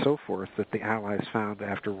so on and so forth that the Allies found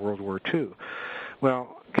after World War II.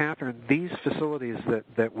 Well, Catherine, these facilities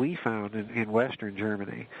that we found in Western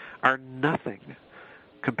Germany are nothing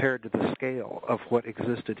compared to the scale of what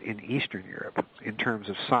existed in Eastern Europe in terms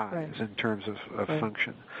of size, in terms of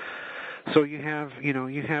function. So you have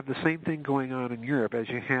the same thing going on in Europe as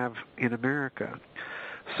you have in America.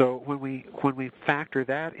 So when we factor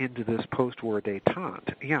that into this post-war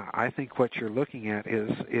détente, I think what you're looking at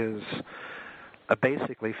is a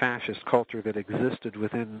basically fascist culture that existed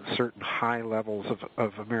within certain high levels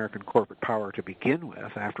of American corporate power to begin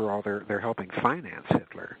with. After all, they're helping finance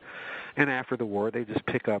Hitler. And after the war, they just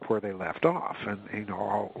pick up where they left off, and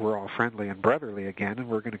we're all friendly and brotherly again, and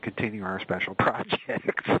we're going to continue our special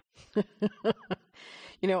projects.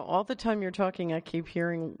 All the time you're talking, I keep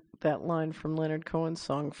hearing that line from Leonard Cohen's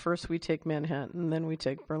song, "First we take Manhattan, then we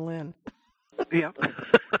take Berlin." Yeah,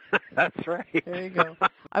 that's right. There you go.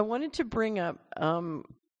 I wanted to bring up, on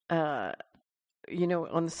the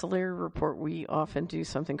Solari Report, we often do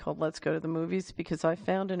something called Let's Go to the Movies, because I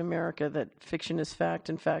found in America that fiction is fact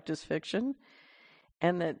and fact is fiction,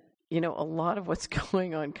 and that, a lot of what's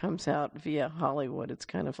going on comes out via Hollywood. It's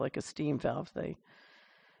kind of like a steam valve. They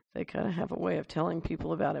kind of have a way of telling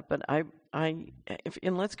people about it. But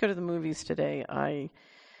in Let's Go to the Movies today, I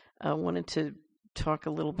wanted to talk a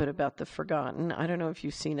little bit about The Forgotten. I don't know if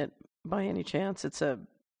you've seen it by any chance. It's a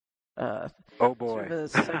oh boy, sort of a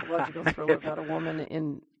psychological thriller about a woman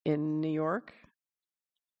in New York.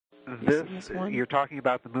 This one? You're talking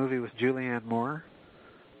about the movie with Julianne Moore?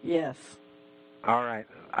 Yes. All right,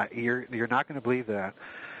 you're not going to believe that.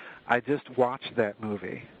 I just watched that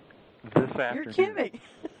movie this afternoon. You're kidding.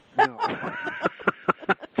 No.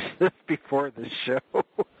 Just before the show.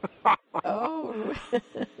 Oh.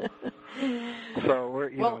 So we're,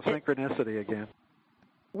 synchronicity again.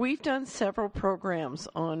 We've done several programs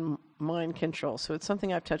on mind control, so it's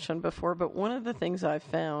something I've touched on before. But one of the things I've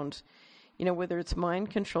found, whether it's mind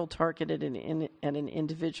control targeted at an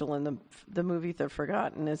individual, in the movie The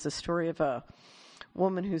Forgotten is a story of a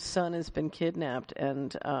woman whose son has been kidnapped,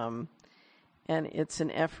 and it's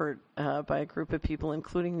an effort by a group of people,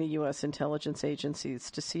 including the U.S. intelligence agencies,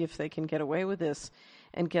 to see if they can get away with this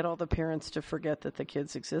and get all the parents to forget that the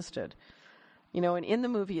kids existed. And in the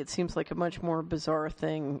movie it seems like a much more bizarre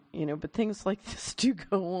thing, but things like this do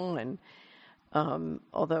go on.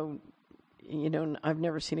 Although, I've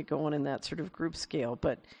never seen it go on in that sort of group scale.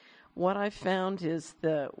 But what I found is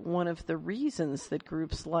that one of the reasons that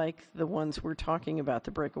groups like the ones we're talking about,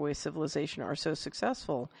 the Breakaway Civilization, are so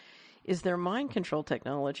successful is their mind control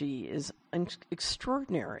technology is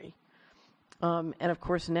extraordinary. And of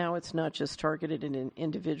course, now it's not just targeted in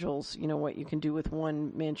individuals, what you can do with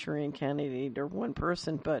one Manchurian candidate or one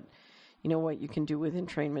person, but, what you can do with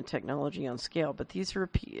entrainment technology on scale. But these are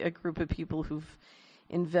a group of people who've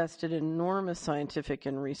invested enormous scientific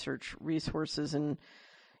and research resources and,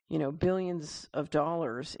 billions of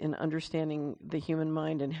dollars in understanding the human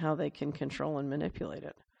mind and how they can control and manipulate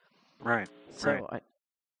it. Right. So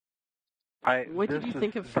right. What did you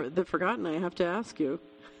think of The Forgotten? I have to ask you.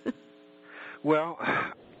 Well,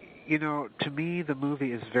 to me the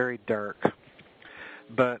movie is very dark,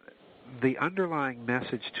 but the underlying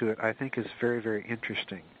message to it I think is very, very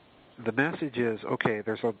interesting. The message is, okay,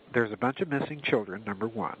 there's a bunch of missing children, number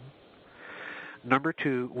one. Number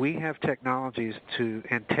two, we have technologies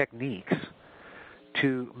and techniques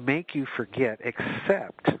to make you forget,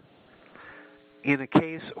 except in a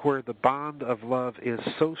case where the bond of love is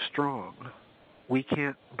so strong, we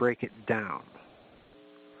can't break it down.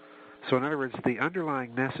 So in other words, the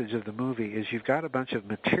underlying message of the movie is you've got a bunch of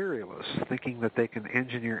materialists thinking that they can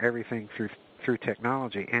engineer everything through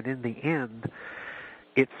technology, and in the end,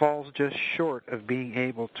 it falls just short of being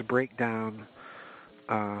able to break down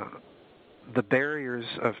the barriers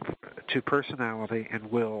to personality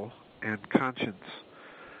and will and conscience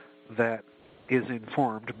that is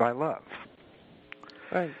informed by love.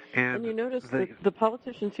 Right. And you notice that the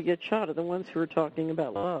politicians who get shot are the ones who are talking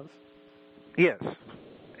about love. Yes,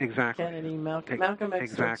 exactly. Kennedy, Malcolm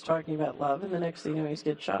X starts talking about love, and the next thing you know, he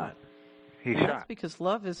gets shot. He's shot. That's because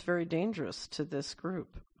love is very dangerous to this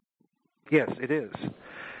group. Yes, it is.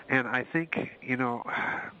 And I think,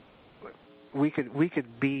 we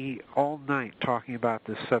could be all night talking about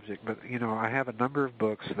this subject, but, I have a number of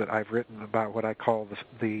books that I've written about what I call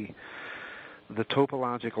the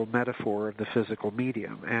topological metaphor of the physical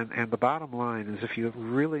medium. And the bottom line is, if you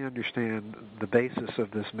really understand the basis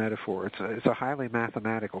of this metaphor, it's a highly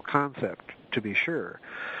mathematical concept, to be sure,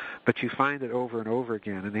 but you find it over and over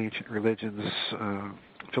again in ancient religions,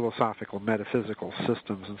 philosophical, metaphysical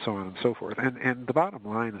systems, and so on and so forth. And the bottom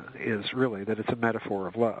line is really that it's a metaphor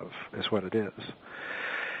of love, is what it is.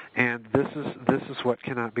 And this is what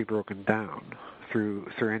cannot be broken down through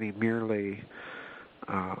any merely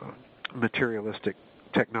materialistic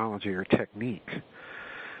technology or technique.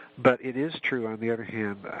 But it is true, on the other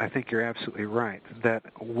hand, I think you're absolutely right, that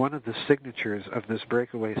one of the signatures of this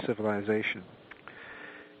breakaway civilization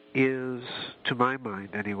is, to my mind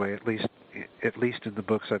anyway, at least in the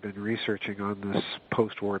books I've been researching on this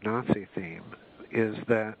post-war Nazi theme, is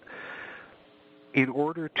that in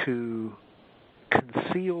order to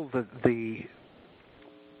conceal the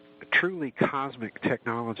truly cosmic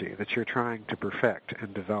technology that you're trying to perfect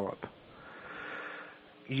and develop,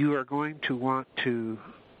 you are going to want to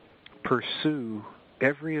pursue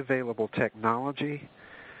every available technology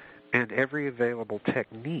and every available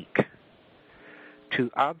technique to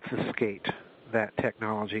obfuscate that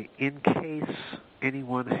technology in case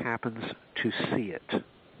anyone happens to see it.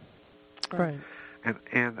 Right.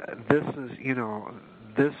 And this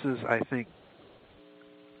is, I think,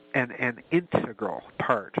 an integral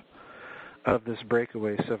part of this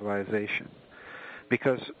breakaway civilization.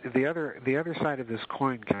 Because the other side of this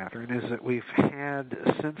coin, Catherine, is that we've had,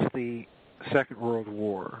 since the Second World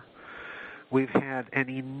War, we've had an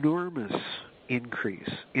enormous increase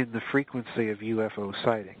in the frequency of UFO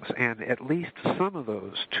sightings, and at least some of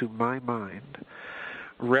those, to my mind,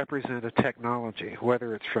 represent a technology,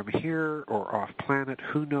 whether it's from here or off planet,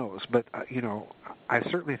 who knows, but I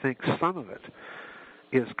certainly think some of it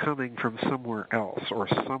is coming from somewhere else or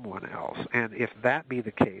someone else. And if that be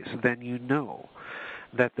the case, then you know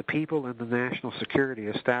that the people in the national security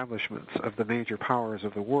establishments of the major powers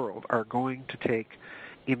of the world are going to take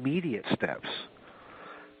immediate steps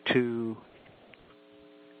to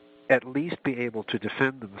at least be able to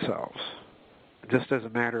defend themselves, just as a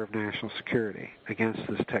matter of national security, against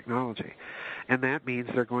this technology. And that means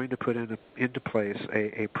they're going to put into place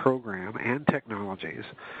a program and technologies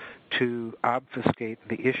to obfuscate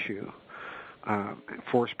the issue,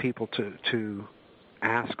 force people to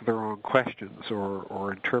ask the wrong questions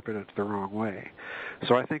or interpret it the wrong way.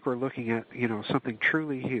 So I think we're looking at something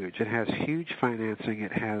truly huge. It has huge financing.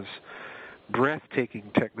 It has breathtaking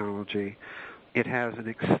technology. It has an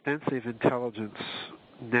extensive intelligence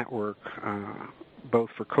network, both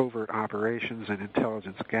for covert operations and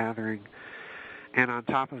intelligence gathering. And on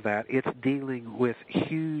top of that, it's dealing with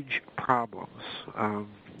huge problems.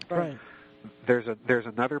 Right. There's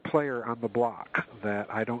another player on the block that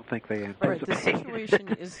I don't think they anticipate. Right. The situation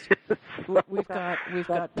is we've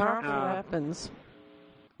got powerful weapons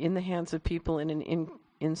in the hands of people in an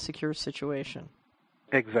insecure situation.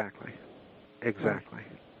 Exactly.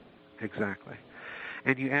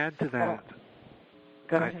 And you add to that,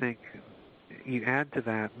 I think, you add to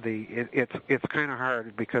that it's kind of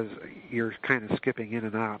hard because you're kind of skipping in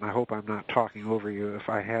and out, and I hope I'm not talking over you. If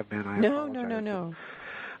I have been, I apologize. No.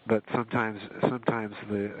 But sometimes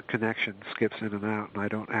the connection skips in and out, and I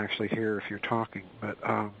don't actually hear if you're talking. But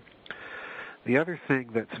the other thing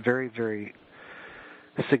that's very, very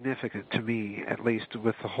significant to me, at least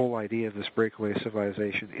with the whole idea of this breakaway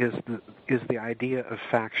civilization, is the idea of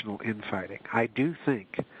factional infighting. I do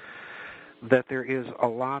think that there is a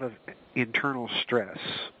lot of internal stress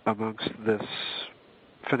amongst this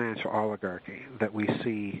financial oligarchy that we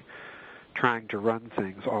see trying to run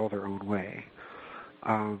things all their own way.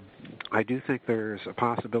 I do think there's a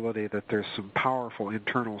possibility that there's some powerful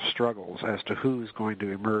internal struggles as to who's going to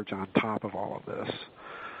emerge on top of all of this.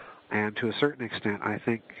 And to a certain extent, I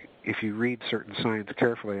think if you read certain signs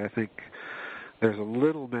carefully, I think there's a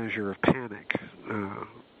little measure of panic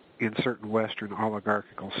in certain Western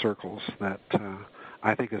oligarchical circles that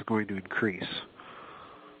I think is going to increase.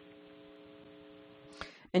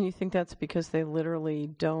 And you think that's because they literally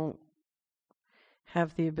don't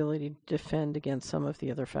have the ability to defend against some of the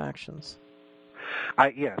other factions?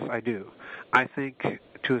 Yes, I do. I think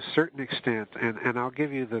to a certain extent, and I'll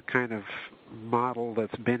give you the kind of model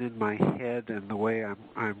that's been in my head and the way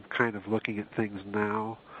I'm kind of looking at things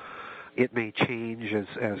now. It may change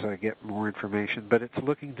as I get more information, but it's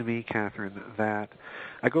looking to me, Catherine, that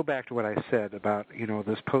I go back to what I said about,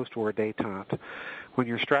 this post-war détente. When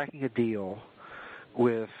you're striking a deal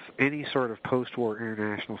with any sort of post-war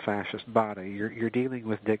international fascist body, you're dealing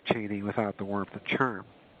with Dick Cheney without the warmth and charm.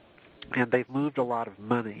 And they've moved a lot of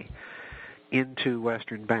money into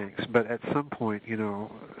Western banks, but at some point,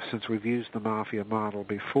 since we've used the mafia model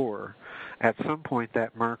before, at some point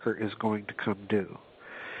that marker is going to come due.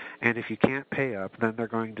 And if you can't pay up, then they're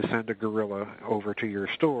going to send a guerrilla over to your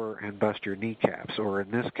store and bust your kneecaps. Or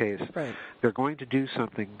in this case, right, they're going to do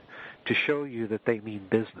something to show you that they mean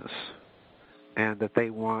business and that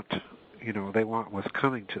they want what's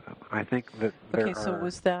coming to them. I think that so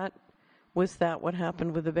was that what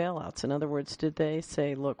happened with the bailouts? In other words, did they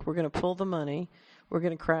say, look, we're going to pull the money, we're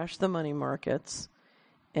going to crash the money markets,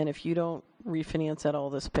 and if you don't refinance at all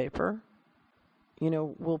this paper,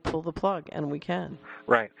 we'll pull the plug, and we can.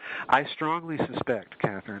 Right. I strongly suspect,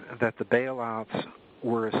 Catherine, that the bailouts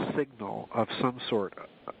were a signal of some sort,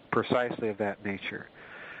 precisely of that nature,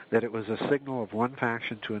 that it was a signal of one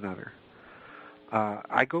faction to another.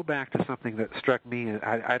 I go back to something that struck me,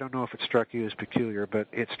 I don't know if it struck you as peculiar, but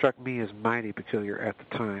it struck me as mighty peculiar at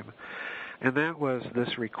the time, and that was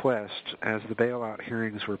this request, as the bailout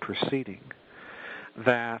hearings were proceeding,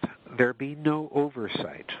 that there be no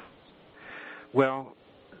oversight. Well,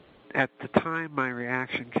 at the time, my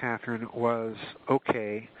reaction, Catherine, was,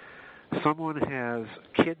 okay, someone has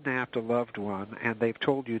kidnapped a loved one, and they've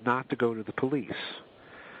told you not to go to the police,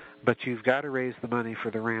 but you've got to raise the money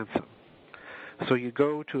for the ransom. So you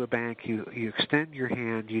go to a bank, you extend your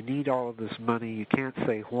hand, you need all of this money, you can't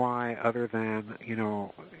say why other than,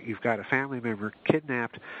 you've got a family member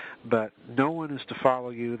kidnapped, but no one is to follow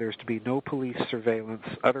you, there's to be no police surveillance,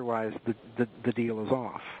 otherwise the deal is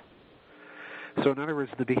off. So in other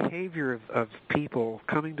words, the behavior of people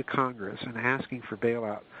coming to Congress and asking for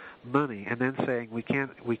bailout money and then saying we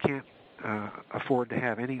can't afford to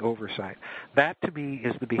have any oversight. That, to me,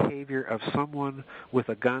 is the behavior of someone with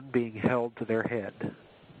a gun being held to their head.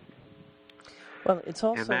 Well, it's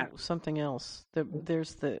also something else.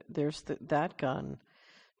 There's that gun.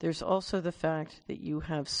 There's also the fact that you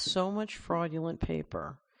have so much fraudulent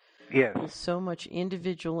paper. Yes. With so much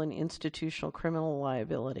individual and institutional criminal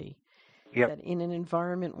liability. Yep. That in an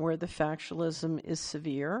environment where the factualism is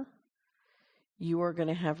severe, you are going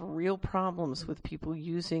to have real problems with people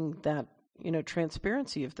using that,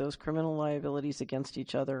 transparency of those criminal liabilities against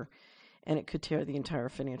each other, and it could tear the entire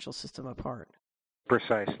financial system apart.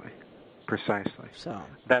 Precisely. So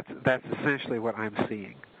that's essentially what I'm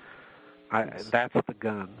seeing. Yes. That's the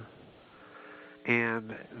gun.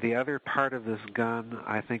 And the other part of this gun,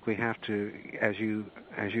 I think we have to, as you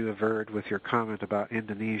averred with your comment about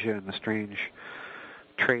Indonesia and the strange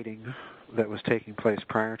trading that was taking place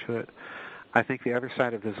prior to it, I think the other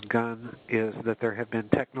side of this gun is that there have been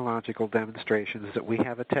technological demonstrations that we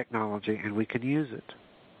have a technology and we can use it.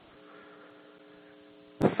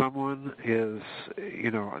 Someone is,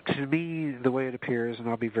 to me, the way it appears, and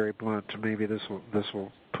I'll be very blunt, maybe this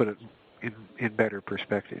will put it in better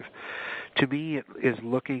perspective. To me, it is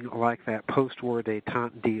looking like that post-war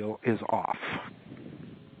détente deal is off.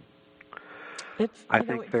 It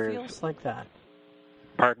feels like that.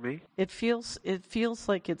 Pardon me? It feels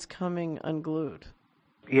like it's coming unglued.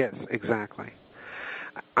 Yes, exactly.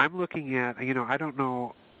 I'm looking at, I don't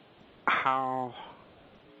know how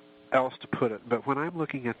else to put it, but when I'm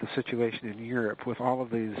looking at the situation in Europe with all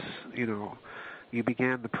of these, you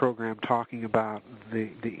began the program talking about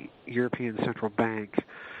the European Central Bank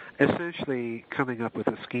essentially coming up with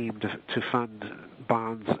a scheme to fund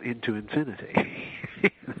bonds into infinity.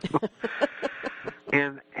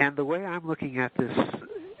 And the way I'm looking at this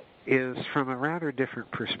is from a rather different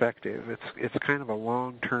perspective. It's kind of a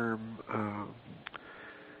long-term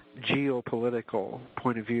geopolitical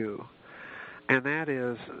point of view, and that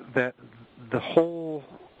is that the whole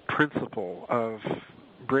principle of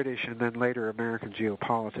British and then later American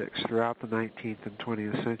geopolitics throughout the 19th and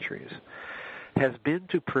 20th centuries has been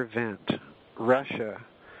to prevent Russia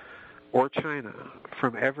or China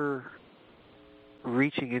from ever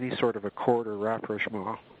reaching any sort of accord or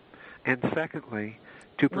rapprochement, and secondly,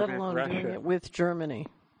 to prevent Let alone Russia doing it with Germany.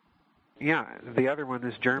 Yeah, the other one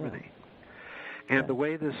is Germany. Yeah. And the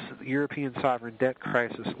way this European sovereign debt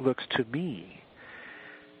crisis looks to me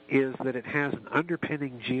is that it has an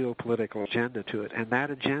underpinning geopolitical agenda to it, and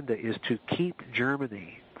that agenda is to keep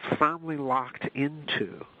Germany firmly locked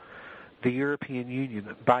into the European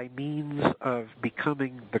Union by means of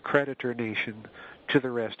becoming the creditor nation to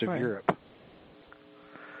the rest of Europe.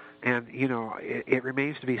 And, it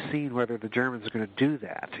remains to be seen whether the Germans are going to do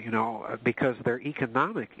that, because their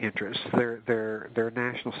economic interests, their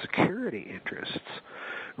national security interests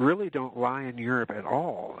really don't lie in Europe at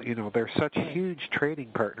all. They're such huge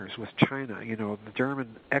trading partners with China. The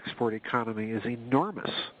German export economy is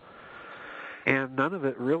enormous. And none of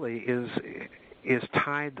it really is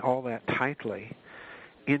tied all that tightly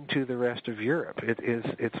into the rest of Europe.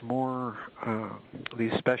 It's more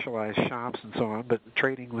these specialized shops and so on, but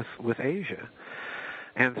trading with Asia.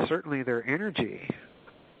 And certainly their energy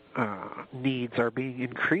needs are being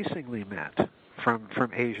increasingly met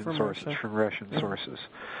from Asian sources, Russia. from Russian sources.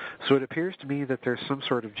 So it appears to me that there's some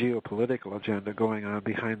sort of geopolitical agenda going on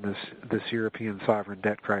behind this European sovereign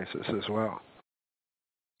debt crisis as well.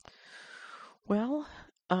 Well,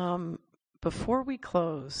 before we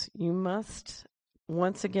close, you must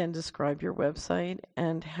once again describe your website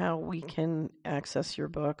and how we can access your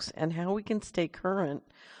books and how we can stay current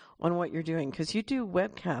on what you're doing, because you do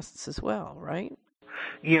webcasts as well, right?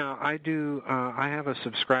 Yeah, I do. I have a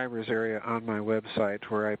subscribers area on my website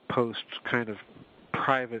where I post kind of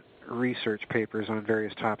private research papers on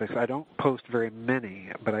various topics. I don't post very many,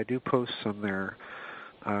 but I do post some there.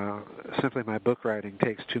 Simply my book writing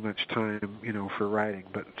takes too much time, for writing,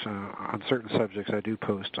 but on certain subjects I do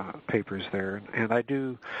post papers there, and I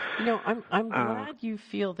do. I'm glad you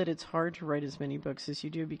feel that it's hard to write as many books as you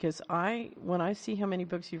do, because when I see how many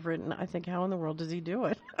books you've written, I think, how in the world does he do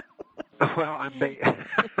it? Well, I'm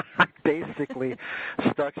basically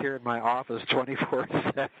stuck here in my office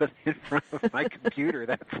 24/7 in front of my computer.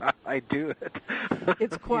 That's how I do it.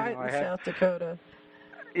 It's quiet in South Dakota.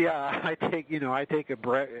 Yeah, I take a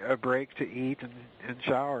break to eat and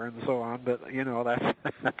shower and so on, but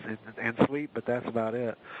that's and sleep, but that's about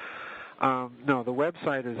it. No, the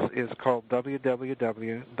website is called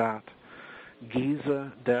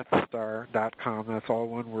www.gizadeathstar.com. That's all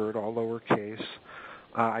one word, all lowercase.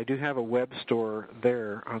 I do have a web store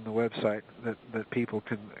there on the website that people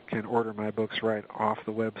can order my books right off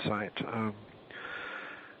the website.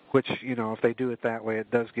 Which, if they do it that way,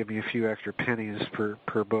 it does give me a few extra pennies per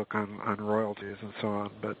book on royalties and so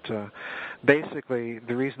on. But basically,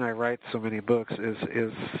 the reason I write so many books is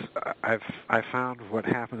I've found what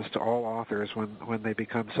happens to all authors when they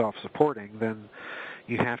become self-supporting. Then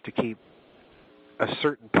you have to keep a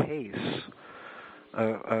certain pace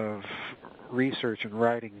of research and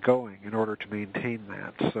writing going in order to maintain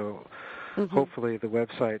that. So hopefully the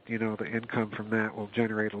website, the income from that will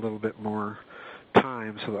generate a little bit more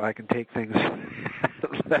time so that I can take things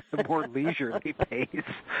at a more leisurely pace.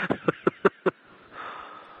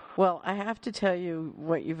 Well, I have to tell you,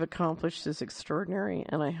 what you've accomplished is extraordinary,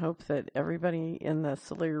 and I hope that everybody in the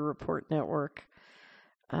Solari Report Network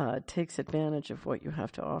takes advantage of what you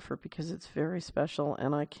have to offer, because it's very special,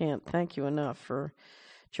 and I can't thank you enough for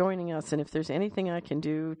joining us. And if there's anything I can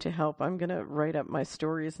do to help, I'm going to write up my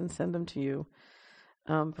stories and send them to you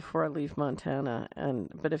before I leave Montana.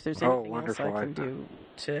 But if there's anything else I can do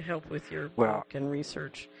to help with your book and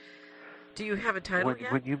research. Do you have a title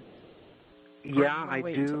yet? Yeah, I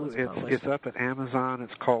do. It's up at Amazon.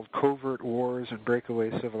 It's called Covert Wars and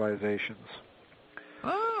Breakaway Civilizations.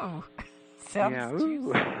 Oh, sounds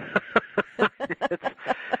juicy.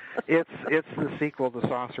 It's the sequel to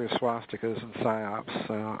Saucers, Swastikas, and Psyops.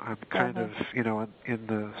 I'm kind of, in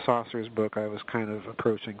the Saucers book, I was kind of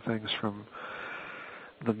approaching things from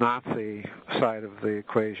the Nazi side of the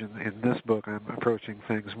equation. In this book, I'm approaching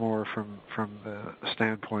things more from the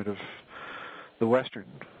standpoint of the Western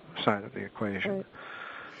side of the equation. Right.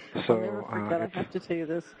 So, I'll never forget, I have to tell you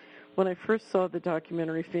this. When I first saw the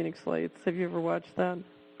documentary Phoenix Lights, have you ever watched that?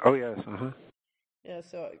 Oh, yes, Yeah,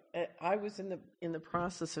 so I was in the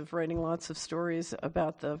process of writing lots of stories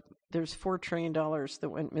about there's $4 trillion that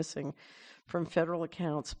went missing from federal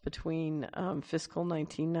accounts between fiscal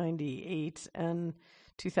 1998 and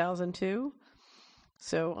 2002.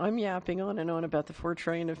 So I'm yapping on and on about the $4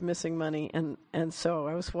 trillion of missing money, and so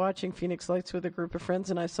I was watching Phoenix Lights with a group of friends,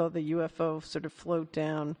 and I saw the UFO sort of float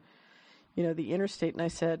down, the interstate, and I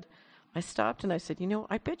stopped and I said,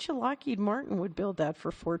 I bet you Lockheed Martin would build that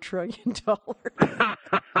for $4 trillion.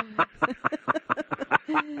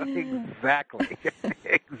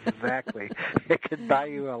 Exactly. It could buy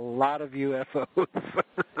you a lot of UFOs.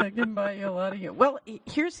 It can buy you a lot of. Well,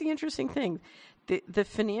 here's the interesting thing. The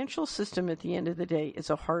financial system at the end of the day is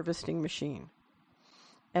a harvesting machine.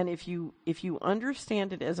 And if you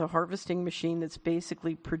understand it as a harvesting machine that's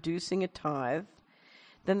basically producing a tithe,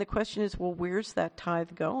 then the question is, well, where's that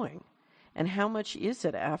tithe going? And how much is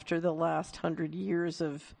it after the last 100 years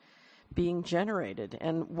of being generated?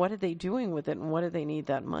 And what are they doing with it, and what do they need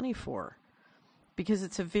that money for? Because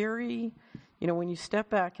it's a very, when you step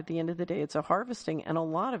back at the end of the day, it's a harvesting, and a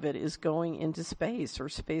lot of it is going into space or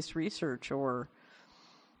space research or,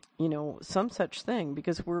 some such thing,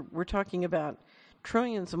 because we're talking about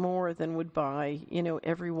trillions more than would buy,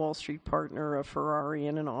 every Wall Street partner a Ferrari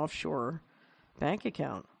and an offshore bank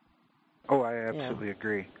account. Oh, I absolutely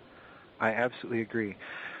agree. I absolutely agree.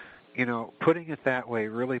 Putting it that way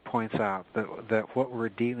really points out that what we're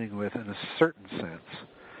dealing with in a certain sense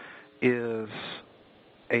is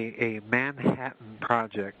a Manhattan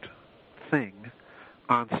Project thing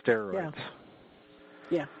on steroids.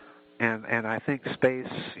 Yeah. And I think space,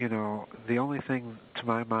 the only thing to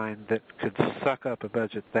my mind that could suck up a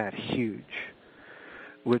budget that huge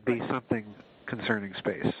would be something concerning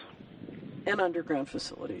space. And underground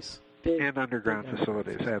facilities. Underground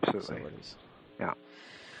facilities, absolutely. Yeah.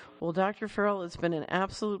 Well, Dr. Farrell, it's been an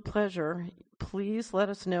absolute pleasure. Please let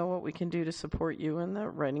us know what we can do to support you in the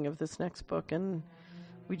writing of this next book, and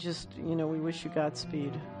we just, we wish you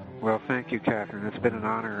Godspeed. Well, thank you, Catherine. It's been an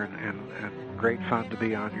honor and great fun to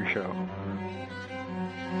be on your show.